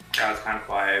 3-and-out. Crowd's kind of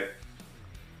quiet.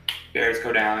 Bears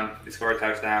go down, they score a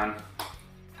touchdown.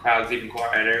 Crowd's even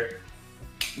quieter.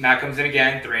 Matt comes in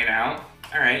again, 3-and-out.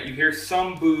 All right, you hear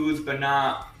some boos, but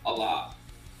not a lot.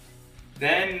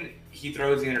 Then he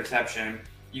throws the interception.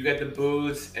 You get the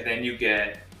boos, and then you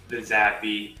get the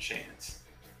Zappy chants.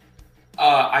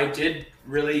 I did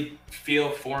really feel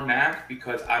for Mac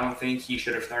because I don't think he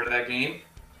should have started that game.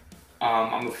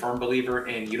 I'm a firm believer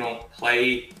in you don't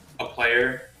play a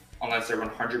player unless they're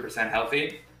 100%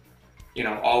 healthy.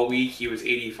 All week he was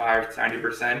 85 to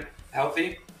 90%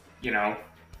 healthy.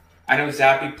 I know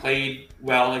Zappy played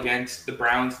well against the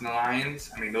Browns and the Lions.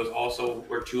 I mean, those also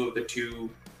were two of the two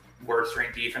worst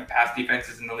ranked pass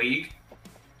defenses in the league.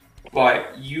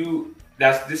 But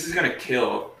this is going to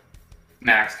kill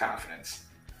Mac's confidence.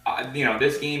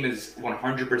 This game is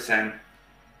 100%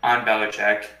 on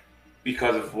Belichick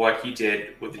because of what he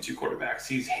did with the two quarterbacks.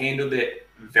 He's handled it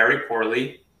very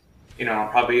poorly. I'm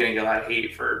probably going to get a lot of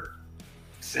hate for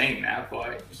saying that,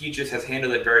 but he just has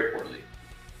handled it very poorly.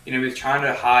 He's trying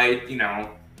to hide,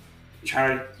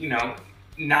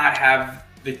 not have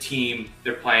the team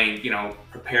they're playing,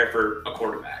 prepare for a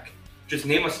quarterback. Just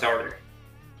name a starter.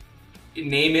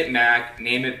 Name it Mac,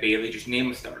 name it Bailey, just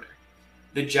name a starter.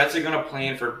 The Jets are going to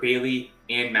plan for Bailey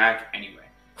and Mac anyway.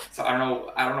 So I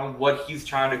don't know what he's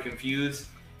trying to confuse.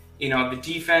 The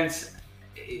defense,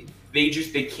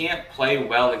 they can't play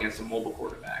well against a mobile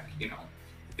quarterback.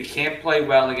 They can't play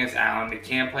well against Allen. They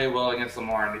can't play well against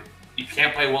Lamar. You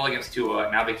can't play well against Tua.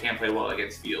 Now they can't play well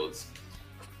against Fields.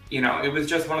 It was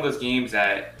just one of those games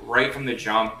that right from the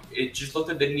jump, it just looked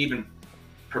like they didn't even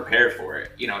prepare for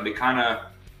it. They kind of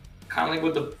like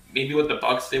what the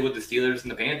Bucs did with the Steelers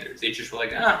and the Panthers. They just were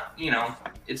like,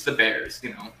 it's the Bears.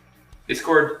 They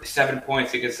scored 7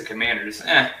 points against the Commanders.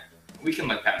 We can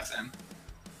look past them.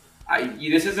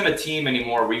 This isn't a team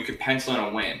anymore where you could pencil in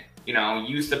a win. You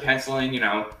used to pencil in,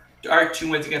 all right, 2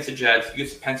 wins against the Jets. You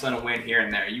used to pencil in a win here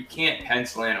and there. You can't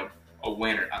pencil in a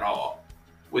win at all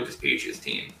with this Patriots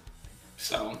team.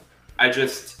 So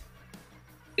it's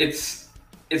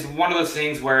one of those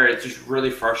things where it's just really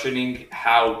frustrating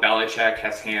how Belichick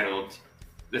has handled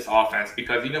this offense,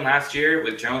 because even last year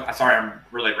with Jones, sorry, I'm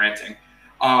really ranting.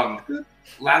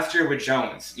 Last year with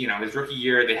Jones, his rookie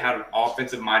year, they had an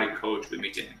offensive-minded coach with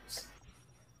McDaniels.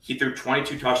 He threw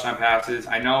 22 touchdown passes.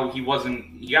 I know he got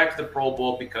to the Pro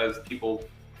Bowl because people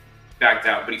backed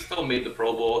out, but he still made the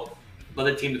Pro Bowl, led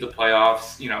the team to the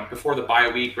playoffs. Before the bye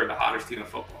week, we're the hottest team in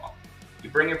football. You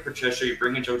bring in Patricia, you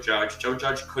bring in Joe Judge. Joe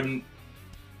Judge couldn't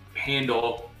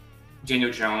handle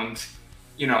Daniel Jones.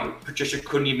 Patricia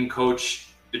couldn't even coach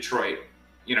Detroit.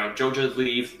 Joe Judge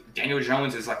leaves. Daniel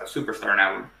Jones is like a superstar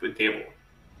now with Table.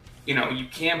 You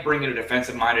can't bring in a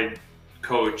defensive-minded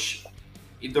coach.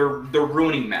 They're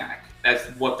ruining Mac. That's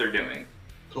what they're doing.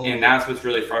 Totally. And that's what's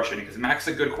really frustrating, because Mac's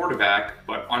a good quarterback,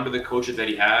 but under the coaches that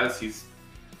he has, he's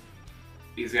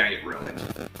going to get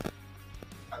ruined.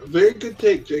 Very good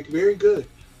take, Jake. Very good.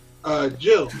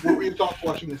 Jill, what were your thoughts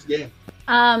watching this game?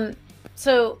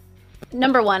 So,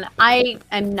 number one, I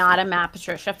am not a Matt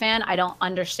Patricia fan. I don't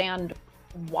understand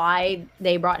why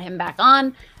they brought him back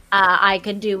on. I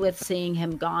could do with seeing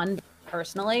him gone,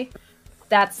 personally.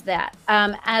 That's that.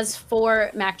 As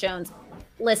for Mac Jones,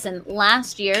 listen,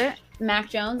 last year, Mac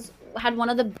Jones had one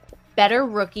of the better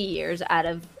rookie years out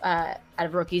of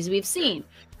rookies we've seen.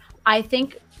 I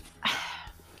think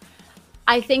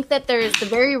that there's the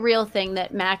very real thing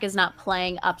that Mac is not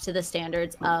playing up to the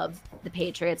standards of the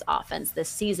Patriots offense this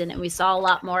season. And we saw a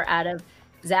lot more out of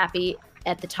Zappe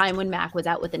at the time when Mac was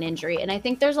out with an injury. And I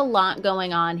think there's a lot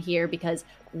going on here, because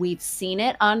we've seen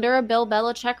it under a Bill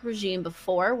Belichick regime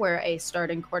before, where a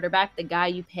starting quarterback, the guy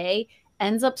you pay,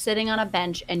 ends up sitting on a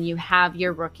bench and you have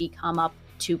your rookie come up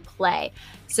to play.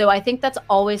 So I think that's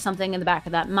always something in the back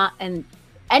of that and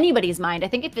anybody's mind. I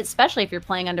think especially if you're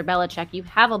playing under Belichick, you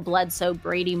have a Bledsoe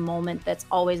Brady moment that's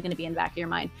always going to be in the back of your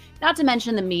mind. Not to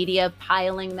mention the media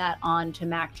piling that on to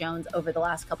Mac Jones over the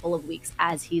last couple of weeks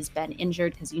as he's been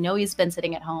injured, because he's been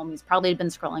sitting at home. He's probably been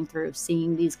scrolling through,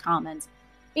 seeing these comments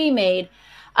be made.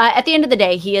 At the end of the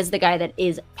day, he is the guy that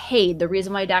is paid. The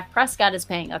reason why Dak Prescott is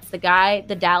paying, that's the guy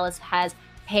the Dallas has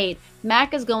paid.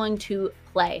 Mac is going to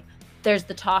play. There's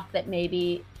the talk that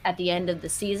maybe at the end of the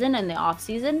season and the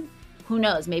offseason, who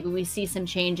knows, maybe we see some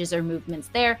changes or movements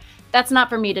there. That's not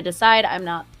for me to decide. I'm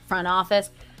not front office.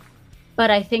 But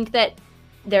I think that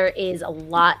there is a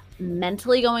lot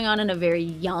mentally going on in a very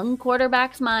young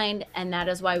quarterback's mind, and that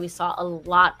is why we saw a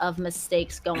lot of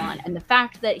mistakes go on. And the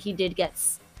fact that he did get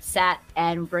sat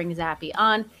and bring Zappe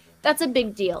on, that's a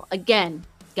big deal. Again,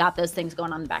 got those things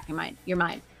going on in the back of your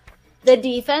mind. The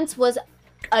defense was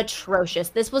atrocious.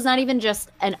 This was not even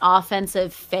just an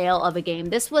offensive fail of a game.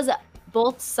 This was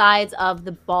both sides of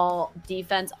the ball,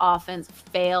 defense, offense,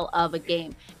 fail of a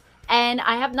game. And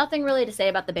I have nothing really to say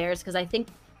about the Bears, because I think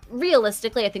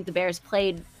realistically, I think the Bears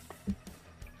played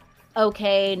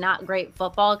okay, not great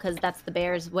football, because that's the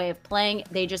Bears' way of playing.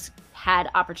 They just had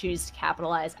opportunities to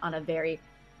capitalize on a very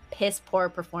piss poor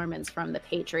performance from the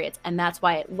Patriots. And that's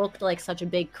why it looked like such a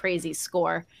big, crazy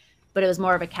score, but it was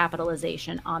more of a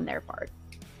capitalization on their part.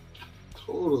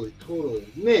 Totally.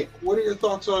 Nick, what are your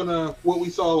thoughts on what we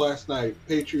saw last night,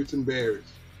 Patriots and Bears?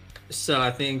 So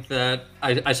I think that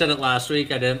I said it last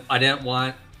week. I didn't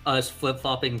want us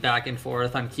flip-flopping back and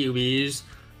forth on QBs,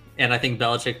 and I think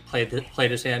Belichick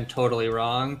played his hand totally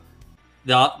wrong.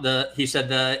 He said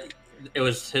that it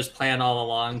was his plan all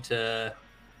along to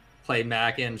play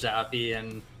Mac and Zappe,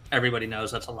 and everybody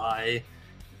knows that's a lie.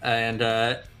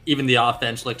 And even the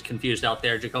offense looked confused out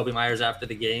there. Jacoby Myers after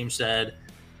the game said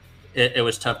it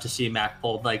was tough to see Mac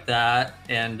pulled like that.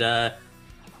 And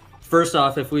first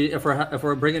off, if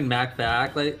we're bringing Mac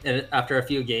back after a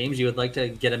few games, you would like to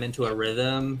get him into a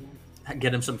rhythm,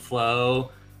 get him some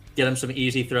flow, get him some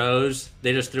easy throws.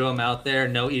 They just threw him out there,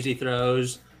 no easy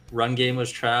throws. Run game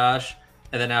was trash.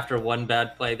 And then after one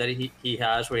bad play that he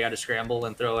has where he had to scramble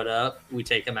and throw it up, we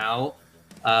take him out.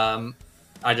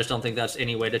 I just don't think that's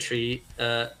any way to treat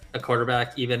a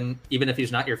quarterback, even if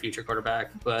he's not your future quarterback.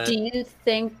 But do you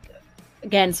think?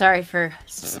 Again, sorry for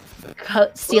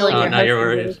stealing your not your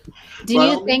worries. Do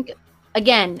you think,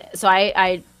 again, so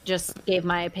I just gave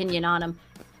my opinion on him,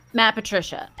 Matt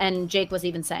Patricia, and Jake was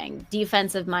even saying,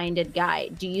 defensive-minded guy.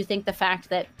 Do you think the fact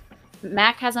that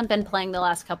Mac hasn't been playing the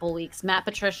last couple weeks, Matt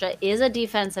Patricia is a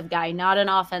defensive guy, not an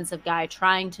offensive guy,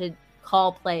 trying to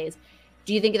call plays.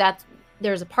 Do you think that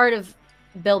there's a part of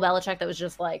Bill Belichick that was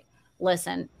just like,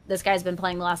 listen, this guy's been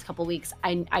playing the last couple weeks.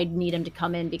 I need him to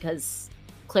come in because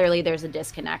clearly there's a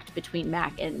disconnect between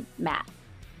Mac and Matt.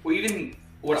 Well, even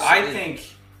what I think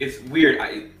is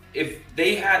weird, if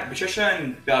they had Patricia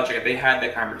and Belichick, if they had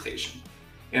that conversation,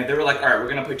 they were like, all right, we're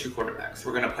going to play 2 quarterbacks.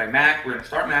 We're going to play Mac. We're going to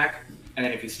start Mac. And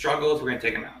then if he struggles, we're going to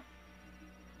take him out.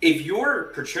 If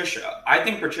you're Patricia, I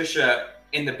think Patricia,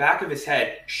 in the back of his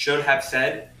head, should have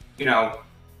said,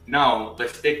 no,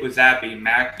 let's stick with Zappy.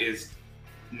 Mac is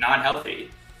not healthy.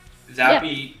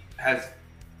 Zappy has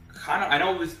kind of, I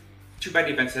know it was 2 bad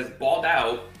defenses, has balled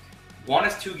out, won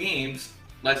us 2 games.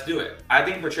 Let's do it. I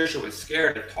think Patricia was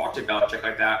scared to talk to Belichick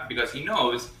like that because he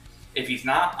knows if he's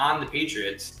not on the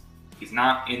Patriots, he's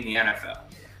not in the NFL.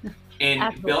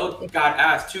 And Bill got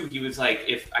asked too. He was like,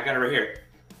 I got it right here.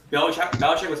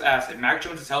 Belichick was asked if Mac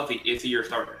Jones is healthy, is he your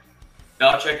starter?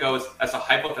 Belichick goes, that's a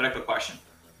hypothetical question.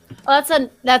 Well,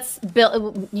 that's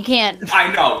Bill. You can't.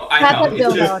 I know. That's a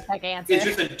Bill Belichick answer. It's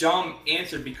just a dumb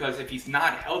answer because if he's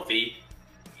not healthy,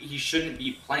 he shouldn't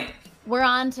be playing. We're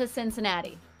on to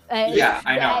Cincinnati. Yeah,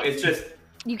 I know. It's just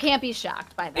you can't be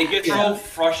shocked by that. It gets so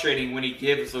frustrating when he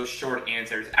gives those short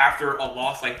answers after a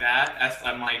loss like that.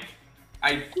 I'm like,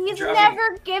 he's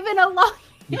never given a loss.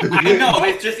 I know.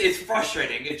 It's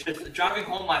frustrating. It's just driving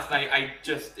home last night.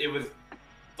 It was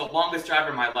the longest drive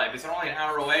of my life. It's only an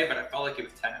hour away, but I felt like it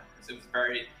was 10 hours. It was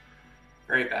very,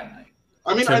 very bad night.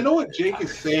 I mean, I know what Jake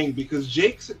is saying because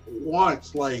Jake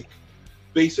wants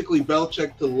basically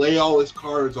Belichick to lay all his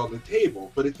cards on the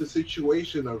table, but it's a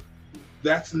situation of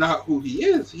that's not who he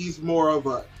is. He's more of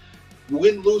a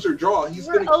win, lose, or draw. He's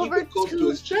going to keep it close to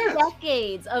his chest.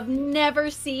 Decades of never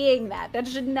seeing that. That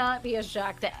should not be a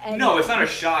shock to anyone. No, it's not a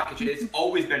shock. It's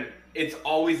always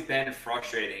been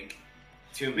frustrating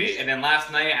to me. And then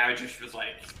last night, I just was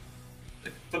like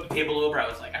flip the table over. I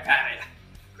was like, I got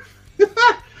it.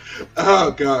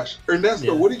 Oh gosh,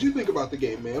 Ernesto, what did you think about the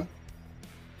game, man?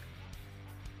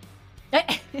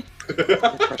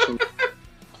 Depression.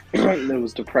 There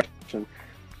was depression.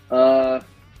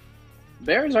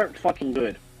 Bears aren't fucking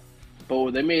good,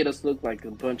 but they made us look like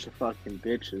a bunch of fucking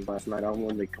bitches last night. I'm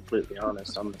gonna be completely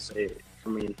honest. I'm gonna say it. I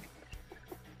mean,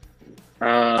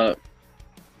 I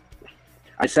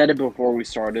said it before we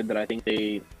started that I think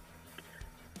they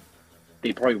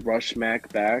probably rushed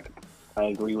Mac back. I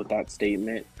agree with that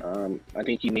statement. I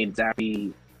think he made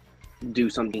Zappy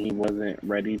do something he wasn't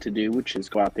ready to do, which is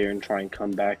go out there and try and come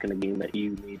back in a game that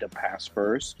you need to pass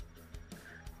first.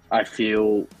 I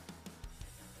feel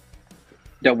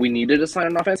that we needed to sign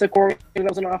an offensive coordinator that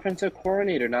was an offensive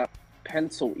coordinator, not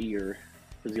pencil ear,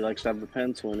 because he likes to have the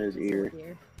pencil in his ear.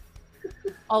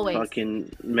 Always.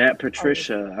 Fucking Matt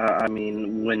Patricia. I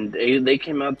mean, when they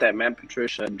came out that Matt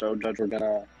Patricia and Joe Judge were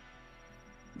gonna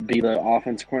be the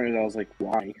offensive coordinator, I was like,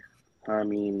 why? I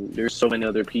mean, there's so many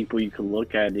other people you can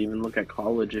look at. Even look at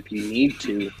college if you need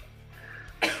to.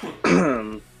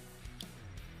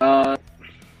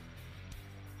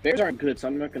 Bears aren't good, so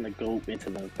I'm not going to go into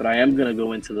them. But I am going to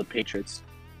go into the Patriots.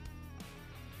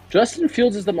 Justin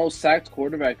Fields is the most sacked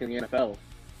quarterback in the NFL.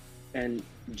 And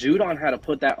Judon had to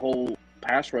put that whole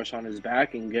pass rush on his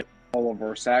back and get all of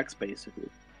our sacks, basically.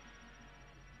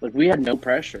 We had no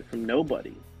pressure from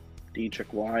nobody.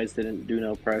 Dietrich Wise didn't do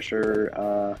no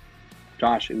pressure.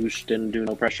 Josh Oosh didn't do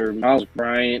no pressure. Miles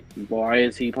Bryant, why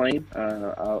is he playing?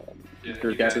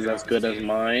 Your guess is as good as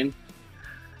mine.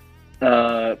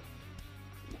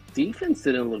 Defense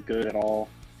didn't look good at all.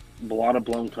 A lot of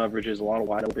blown coverages, a lot of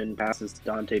wide open passes to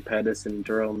Dante Pettis and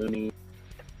Darrell Mooney.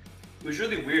 It was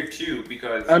really weird too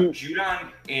because Judon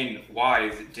and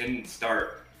Wise didn't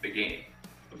start the game.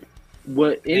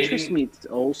 What interests me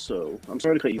also, I'm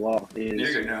sorry to cut you off, is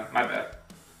you're good, no, my bad.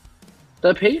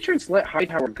 The Patriots let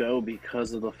Hightower go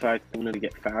because of the fact they wanted to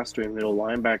get faster in middle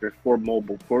linebacker for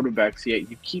mobile quarterbacks, yet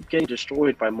you keep getting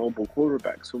destroyed by mobile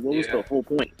quarterbacks. So what was the whole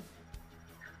point?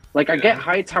 I get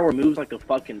Hightower moves like a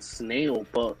fucking snail,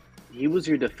 but he was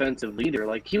your defensive leader.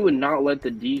 He would not let the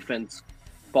defense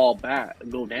go down.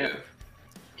 Yeah.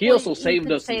 He also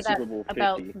saved us in Super Bowl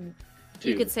 50.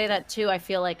 You could say that too. I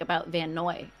feel like about Van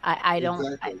Noy. I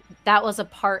don't. That was a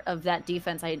part of that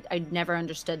defense. I never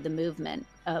understood the movement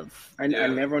of. I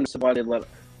never understood why they let.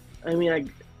 I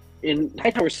mean,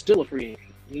 Hightower's still a free agent.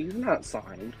 He's not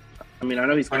signed. I mean, I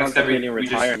know he's contemplating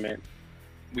retirement.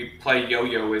 We play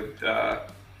yo-yo with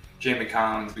Jamie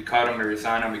Collins. We cut him, we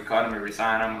resign him. We cut him, we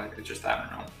resign him. It's just I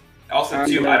don't know. Also,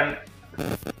 too, on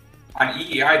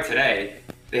EEI today,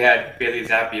 they had Bailey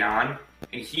Zappi on.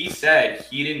 And he said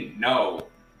he didn't know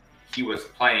he was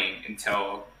playing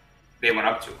until they went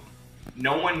up to him.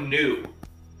 No one knew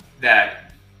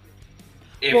that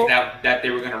if that they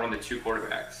were going to run the 2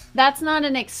 quarterbacks. That's not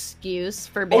an excuse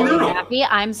for Bailey Zappi.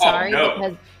 I'm sorry,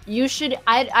 because you should.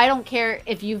 I don't care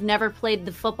if you've never played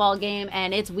the football game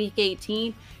and it's week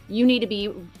 18. You need to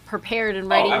be prepared and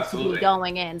ready to be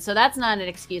going in. So that's not an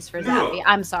excuse for Zappi.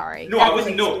 I'm sorry. No, I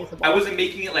wasn't. No, I wasn't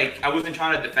making it like I wasn't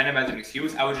trying to defend him as an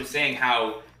excuse. I was just saying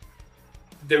how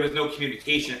there was no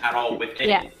communication at all with it.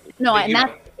 Yeah. No,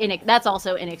 and that's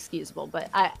also inexcusable. But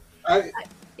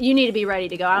you need to be ready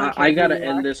to go. I gotta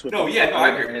end this with. I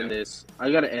agree.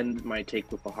 I gotta end my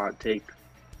take with a hot take.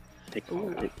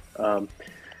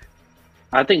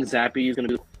 I think Zappi is gonna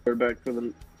be the quarterback for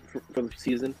the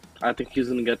season. I think he's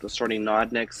gonna get the starting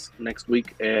nod next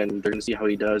week, and they're gonna see how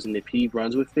he does. And if he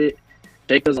runs with it,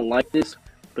 Jake doesn't like this,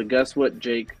 but guess what,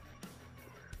 Jake?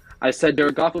 I said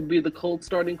Jared Goff would be the Colts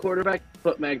starting quarterback.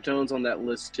 Put Mac Jones on that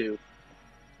list too.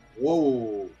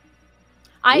 Whoa.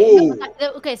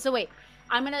 Okay, so wait.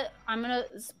 I'm gonna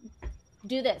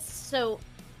do this. So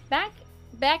back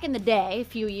in the day, a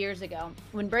few years ago,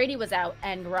 when Brady was out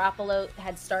and Garoppolo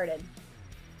had started,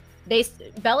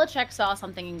 Belichick saw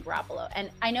something in Garoppolo, and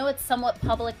I know it's somewhat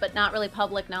public, but not really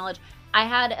public knowledge. I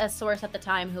had a source at the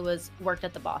time who worked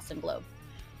at the Boston Globe.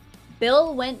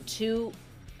 Bill went to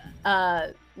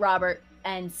Robert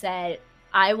and said,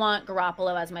 "I want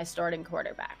Garoppolo as my starting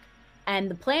quarterback,"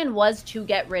 and the plan was to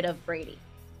get rid of Brady.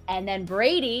 And then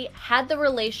Brady had the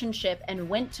relationship and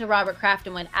went to Robert Kraft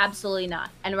and went, "Absolutely not."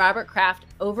 And Robert Kraft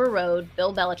overrode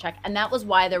Bill Belichick. And that was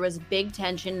why there was big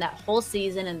tension that whole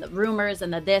season, and the rumors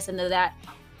and the this and the that.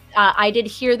 I did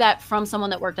hear that from someone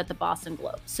that worked at the Boston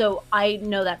Globe. So I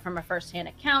know that from a firsthand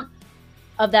account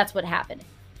of that's what happened.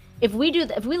 If we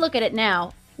look at it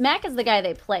now, Mac is the guy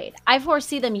they played. I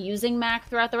foresee them using Mac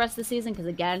throughout the rest of the season because,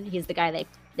 again, he's the guy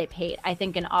they paid. I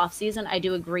think in off season, I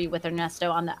do agree with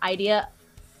Ernesto on the idea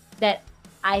that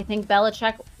I think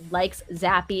Belichick likes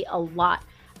Zappi a lot.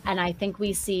 And I think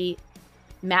we see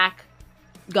Mac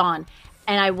gone.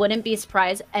 And I wouldn't be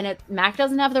surprised. And Mac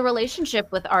doesn't have the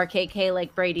relationship with RKK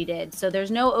like Brady did. So there's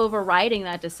no overriding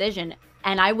that decision.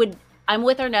 And I'm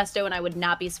with Ernesto, and I would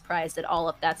not be surprised at all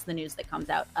if that's the news that comes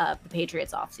out of the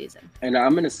Patriots offseason. And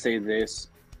I'm going to say this.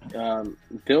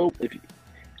 Bill,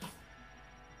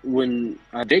 when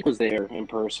Jake was there in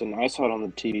person, I saw it on the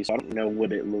TV, so I don't know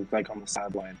what it looked like on the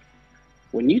sideline.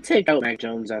 When you take out Mac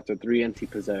Jones after 3 empty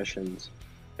possessions,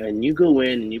 and you go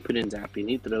in and you put in Zappi, and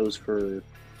he throws for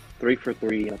 3 for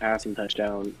 3 and a passing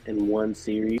touchdown in one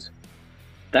series,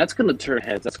 that's going to turn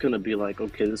heads. That's going to be like,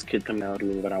 okay, this kid coming out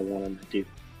doing what I want him to do.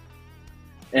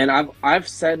 And I've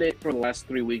said it for the last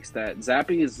 3 weeks that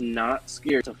Zappi is not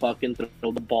scared to fucking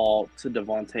throw the ball to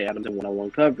Devontae Adams in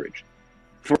one-on-one coverage.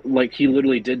 He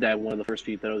literally did that in one of the first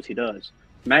few throws he does.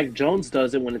 Mac Jones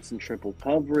does it when it's in triple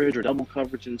coverage or double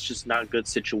coverage, and it's just not good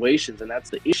situations, and that's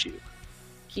the issue.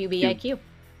 IQ.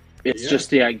 It's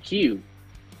just the IQ.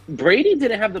 Brady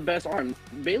didn't have the best arm.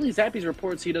 Bailey Zappi's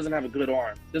reports he doesn't have a good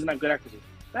arm. Doesn't have good accuracy.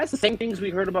 That's the same things we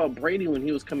heard about Brady when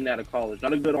he was coming out of college.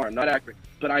 Not a good arm, not accurate,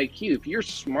 but IQ. If you're a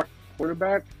smart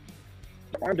quarterback,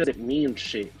 the arm doesn't mean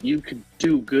shit. You could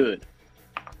do good.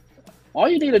 All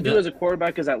you need to do as a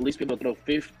quarterback is at least be able to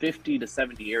throw 50 to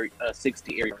 60 air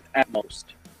yards at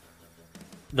most.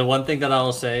 The one thing that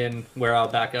I'll say, and where I'll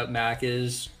back up Mac,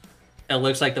 is it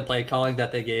looks like the play calling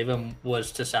that they gave him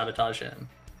was to sabotage him.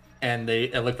 And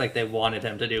it looked like they wanted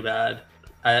him to do bad.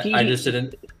 I just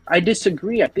didn't. I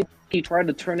disagree. I think he tried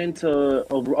to turn into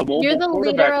a mobile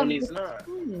quarterback when he's not.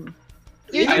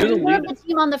 You're the leader of the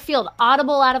team on the field.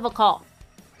 Audible out of a call.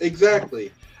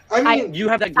 Exactly. I mean, you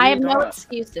have that. I have no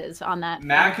excuses on that.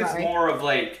 Mac is more of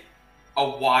like a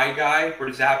why guy, where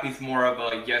Zappi's more of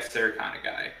a yes sir kind of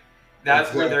guy.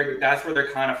 That's where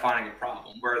they're kind of finding a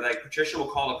problem. Where like Patricia will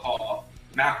call a call,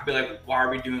 Mac will be like, "Why are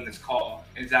we doing this call?"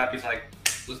 And Zappi's like,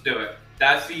 "Let's do it."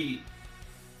 That's the.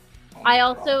 I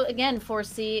also again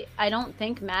foresee. I don't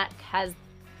think Mac has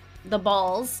the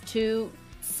balls to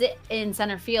sit in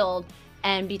center field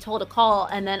and be told a call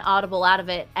and then audible out of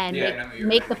it and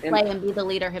make the play and be the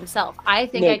leader himself. I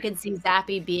think I could see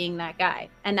Zappi being that guy,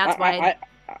 and that's why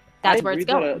that's where it's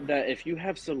going. That if you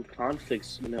have some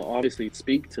conflicts, obviously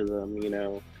speak to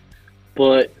them,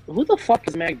 But who the fuck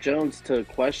is Mac Jones to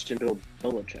question Bill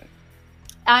Belichick?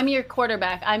 I'm your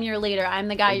quarterback. I'm your leader. I'm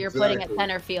the guy you're putting at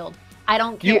center field. I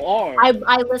don't care. You are.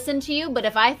 I listen to you, but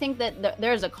if I think that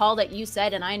there's a call that you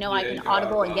said and I know I can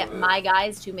audible and get my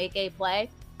guys to make a play,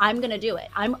 I'm going to do it.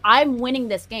 I'm winning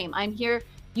this game. I'm here.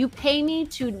 You pay me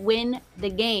to win the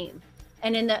game.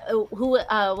 And in the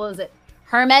what was it?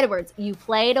 Herm Edwards, you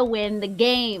play to win the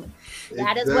game.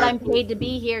 That is what I'm paid to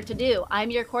be here to do.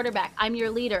 I'm your quarterback. I'm your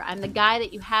leader. I'm the guy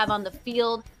that you have on the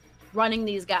field running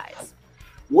these guys.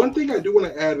 One thing I do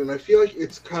want to add, and I feel like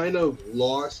it's kind of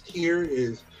lost here,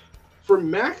 is for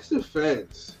Mac's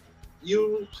defense,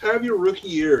 you have your rookie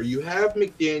year. You have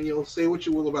McDaniels. Say what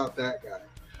you will about that guy.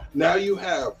 Now you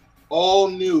have all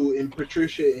new in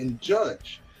Patricia and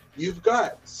Judge. You've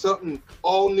got something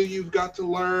all new you've got to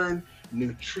learn,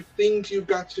 new things you've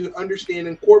got to understand,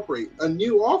 incorporate, a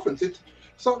new offense. It's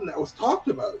something that was talked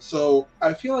about. So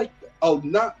I feel like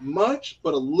not much,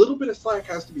 but a little bit of slack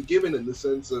has to be given in the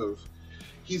sense of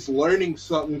he's learning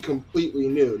something completely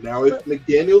new. Now, if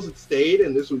McDaniels had stayed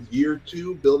and this was year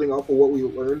 2, building off of what we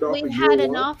learned off of year 1. We had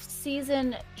an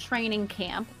off-season training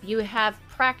camp. You have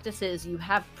practices. You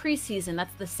have preseason.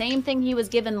 That's the same thing he was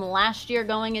given last year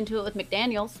going into it with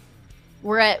McDaniels.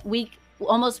 We're at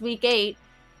almost week 8,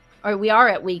 or we are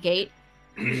at week 8.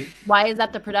 Why is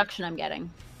that the production I'm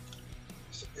getting?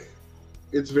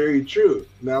 It's very true.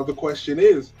 Now, the question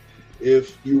is,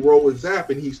 if you roll with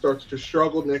Zap and he starts to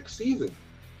struggle next season,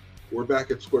 we're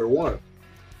back at square one.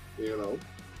 You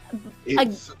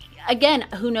know, again,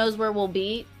 who knows where we'll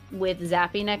be with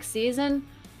Zappy next season?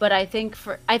 But I think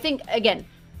again,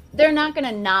 they're not going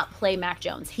to not play Mac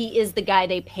Jones. He is the guy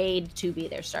they paid to be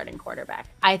their starting quarterback.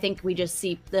 I think we just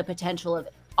see the potential of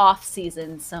off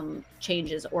season some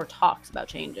changes or talks about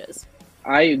changes.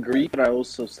 I agree, but I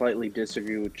also slightly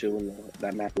disagree with Jill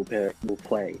that Mac will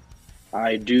play.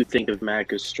 I do think if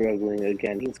Mac is struggling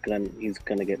again, he's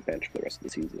gonna get benched for the rest of the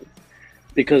season,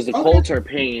 because the Colts are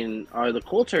paying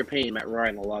Matt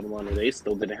Ryan a lot of money. They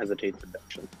still didn't hesitate to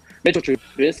bench him. Mitchell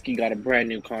Trubisky got a brand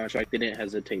new contract. They didn't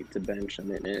hesitate to bench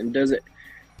him, and does it?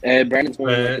 Brandon's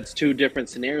point, like, it's 2 different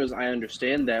scenarios. I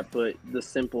understand that, but the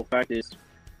simple fact is,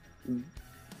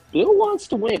 Bill wants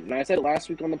to win. And I said it last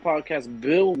week on the podcast.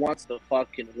 Bill wants to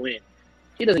fucking win.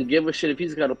 He doesn't give a shit if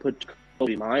he's got to put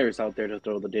Kobe Myers out there to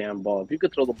throw the damn ball. If you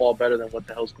could throw the ball better than what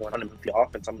the hell's going on with the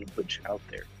offense, I'm going to put you out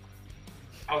there.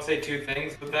 I'll say 2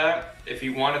 things with that. If he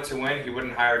wanted to win, he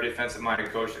wouldn't hire a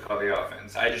defensive-minded coach to call the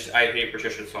offense. I hate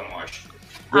Patricia so much.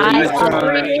 You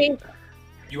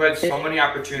had so many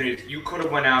opportunities. You could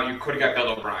have went out. You could have got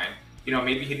Bill O'Brien. You know,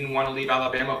 maybe he didn't want to leave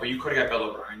Alabama, but you could have got Bill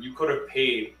O'Brien. You could have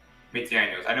paid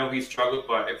McDaniels. I know he struggled,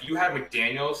 but if you had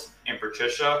McDaniels and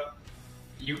Patricia,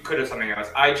 you could have something else.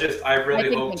 I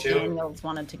really hope too. McDaniels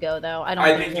wanted to go though.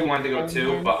 I think he wanted to go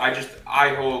too, but I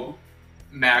hope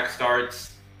Mac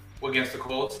starts against the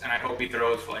Colts, and I hope he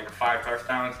throws for like 5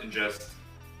 touchdowns and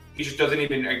he just doesn't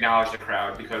even acknowledge the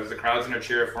crowd, because the crowd's gonna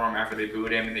cheer for him after they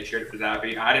booed him and they cheered for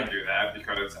Zappy. I didn't do that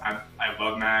because I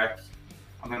love Mac.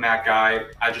 I'm a Mac guy.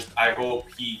 I hope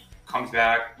he comes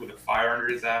back with a fire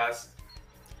under his ass.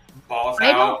 Balls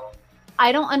out.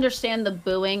 I don't understand the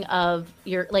booing of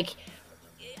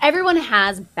everyone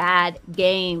has bad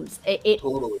games.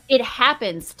 It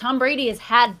happens. Tom Brady has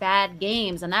had bad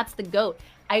games, and that's the GOAT.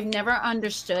 I've never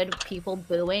understood people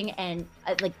booing, and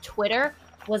Twitter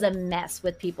was a mess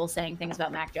with people saying things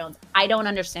about Mac Jones. I don't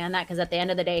understand that, because at the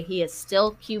end of the day, he is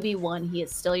still QB1. He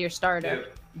is still your starter.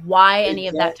 Yeah. Why any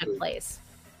of that took place?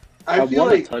 I feel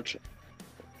like touch.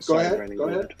 Go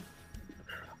ahead.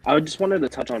 I just wanted to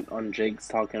touch on Jake's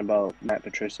talking about Matt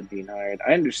Patricia being hired.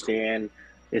 I understand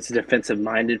it's a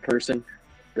defensive-minded person.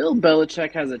 Bill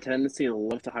Belichick has a tendency to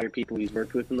love to hire people he's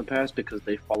worked with in the past because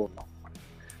they follow him.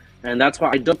 And that's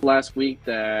why I dumped last week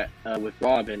that with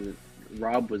Rob, and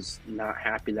Rob was not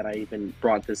happy that I even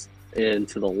brought this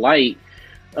into the light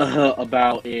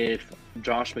about if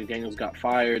Josh McDaniels got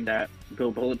fired, that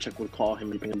Bill Belichick would call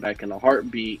him and bring him back in a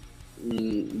heartbeat.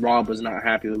 Rob was not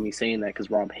happy with me saying that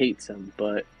because Rob hates him,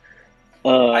 but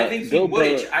I think he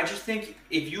would. I just think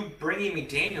if you bring in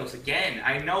McDaniels again,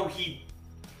 I know he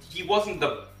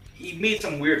made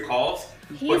some weird calls,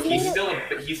 but he's still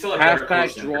a better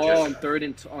coach than draw Patricia.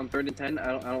 on third and 10.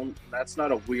 I don't. That's not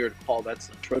a weird call. That's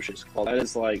an atrocious call. That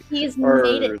is like he's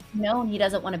made it known he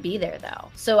doesn't want to be there though.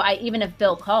 So even if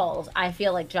Bill calls, I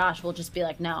feel like Josh will just be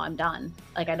like, "No, I'm done."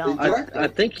 Like I don't. I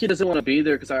think he doesn't want to be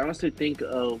there because I honestly think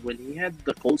when he had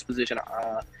the Colts position,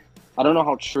 I don't know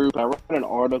how true, but I read an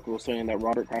article saying that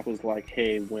Robert Kraft was like,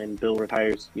 "Hey, when Bill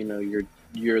retires,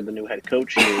 you're the new head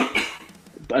coach here."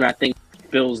 But I think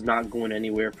Bill's not going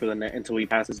anywhere for until he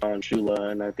passes on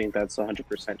Shula, and I think that's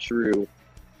 100% true.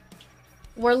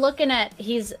 We're looking at,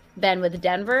 he's been with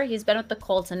Denver, he's been with the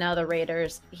Colts, and now the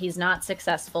Raiders. He's not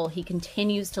successful. He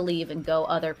continues to leave and go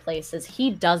other places.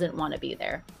 He doesn't want to be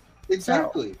there.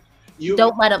 Exactly.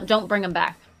 So don't bring him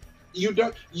back. You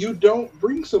don't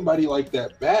bring somebody like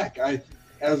that back.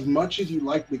 As much as you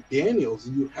like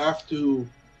McDaniels, you have to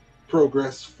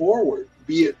progress forward,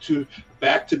 be it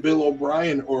back to Bill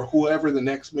O'Brien or whoever the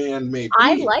next man may be.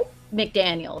 I like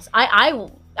McDaniels. I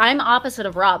I'm opposite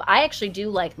of Rob. I actually do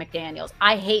like McDaniels.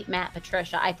 I hate Matt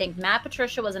Patricia. I think Matt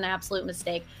Patricia was an absolute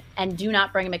mistake, and do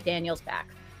not bring McDaniels back.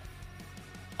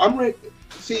 I'm right.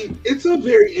 See, it's a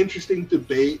very interesting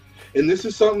debate, and this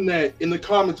is something that in the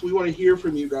comments we want to hear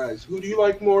from you guys. Who do you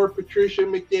like more, Patricia,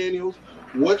 McDaniels?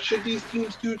 What should these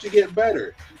teams do to get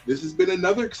better? This has been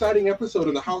another exciting episode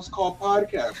of the House Call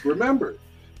podcast. Remember,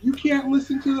 you can't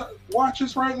watch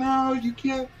us right now.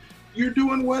 You're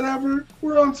doing whatever.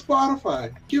 We're on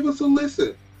Spotify. Give us a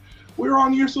listen. We're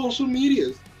on your social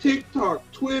medias, TikTok,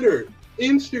 Twitter,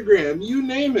 Instagram, you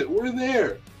name it. We're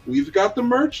there. We've got the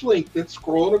merch link that's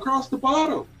scrolling across the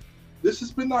bottom. This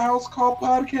has been the House Call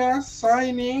podcast,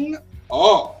 signing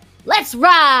off. Let's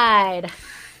ride!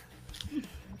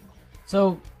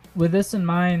 So, with this in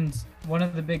mind, one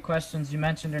of the big questions you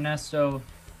mentioned, Ernesto,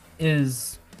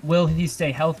 is will he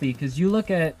stay healthy? Because you look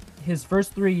at his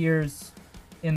first 3 years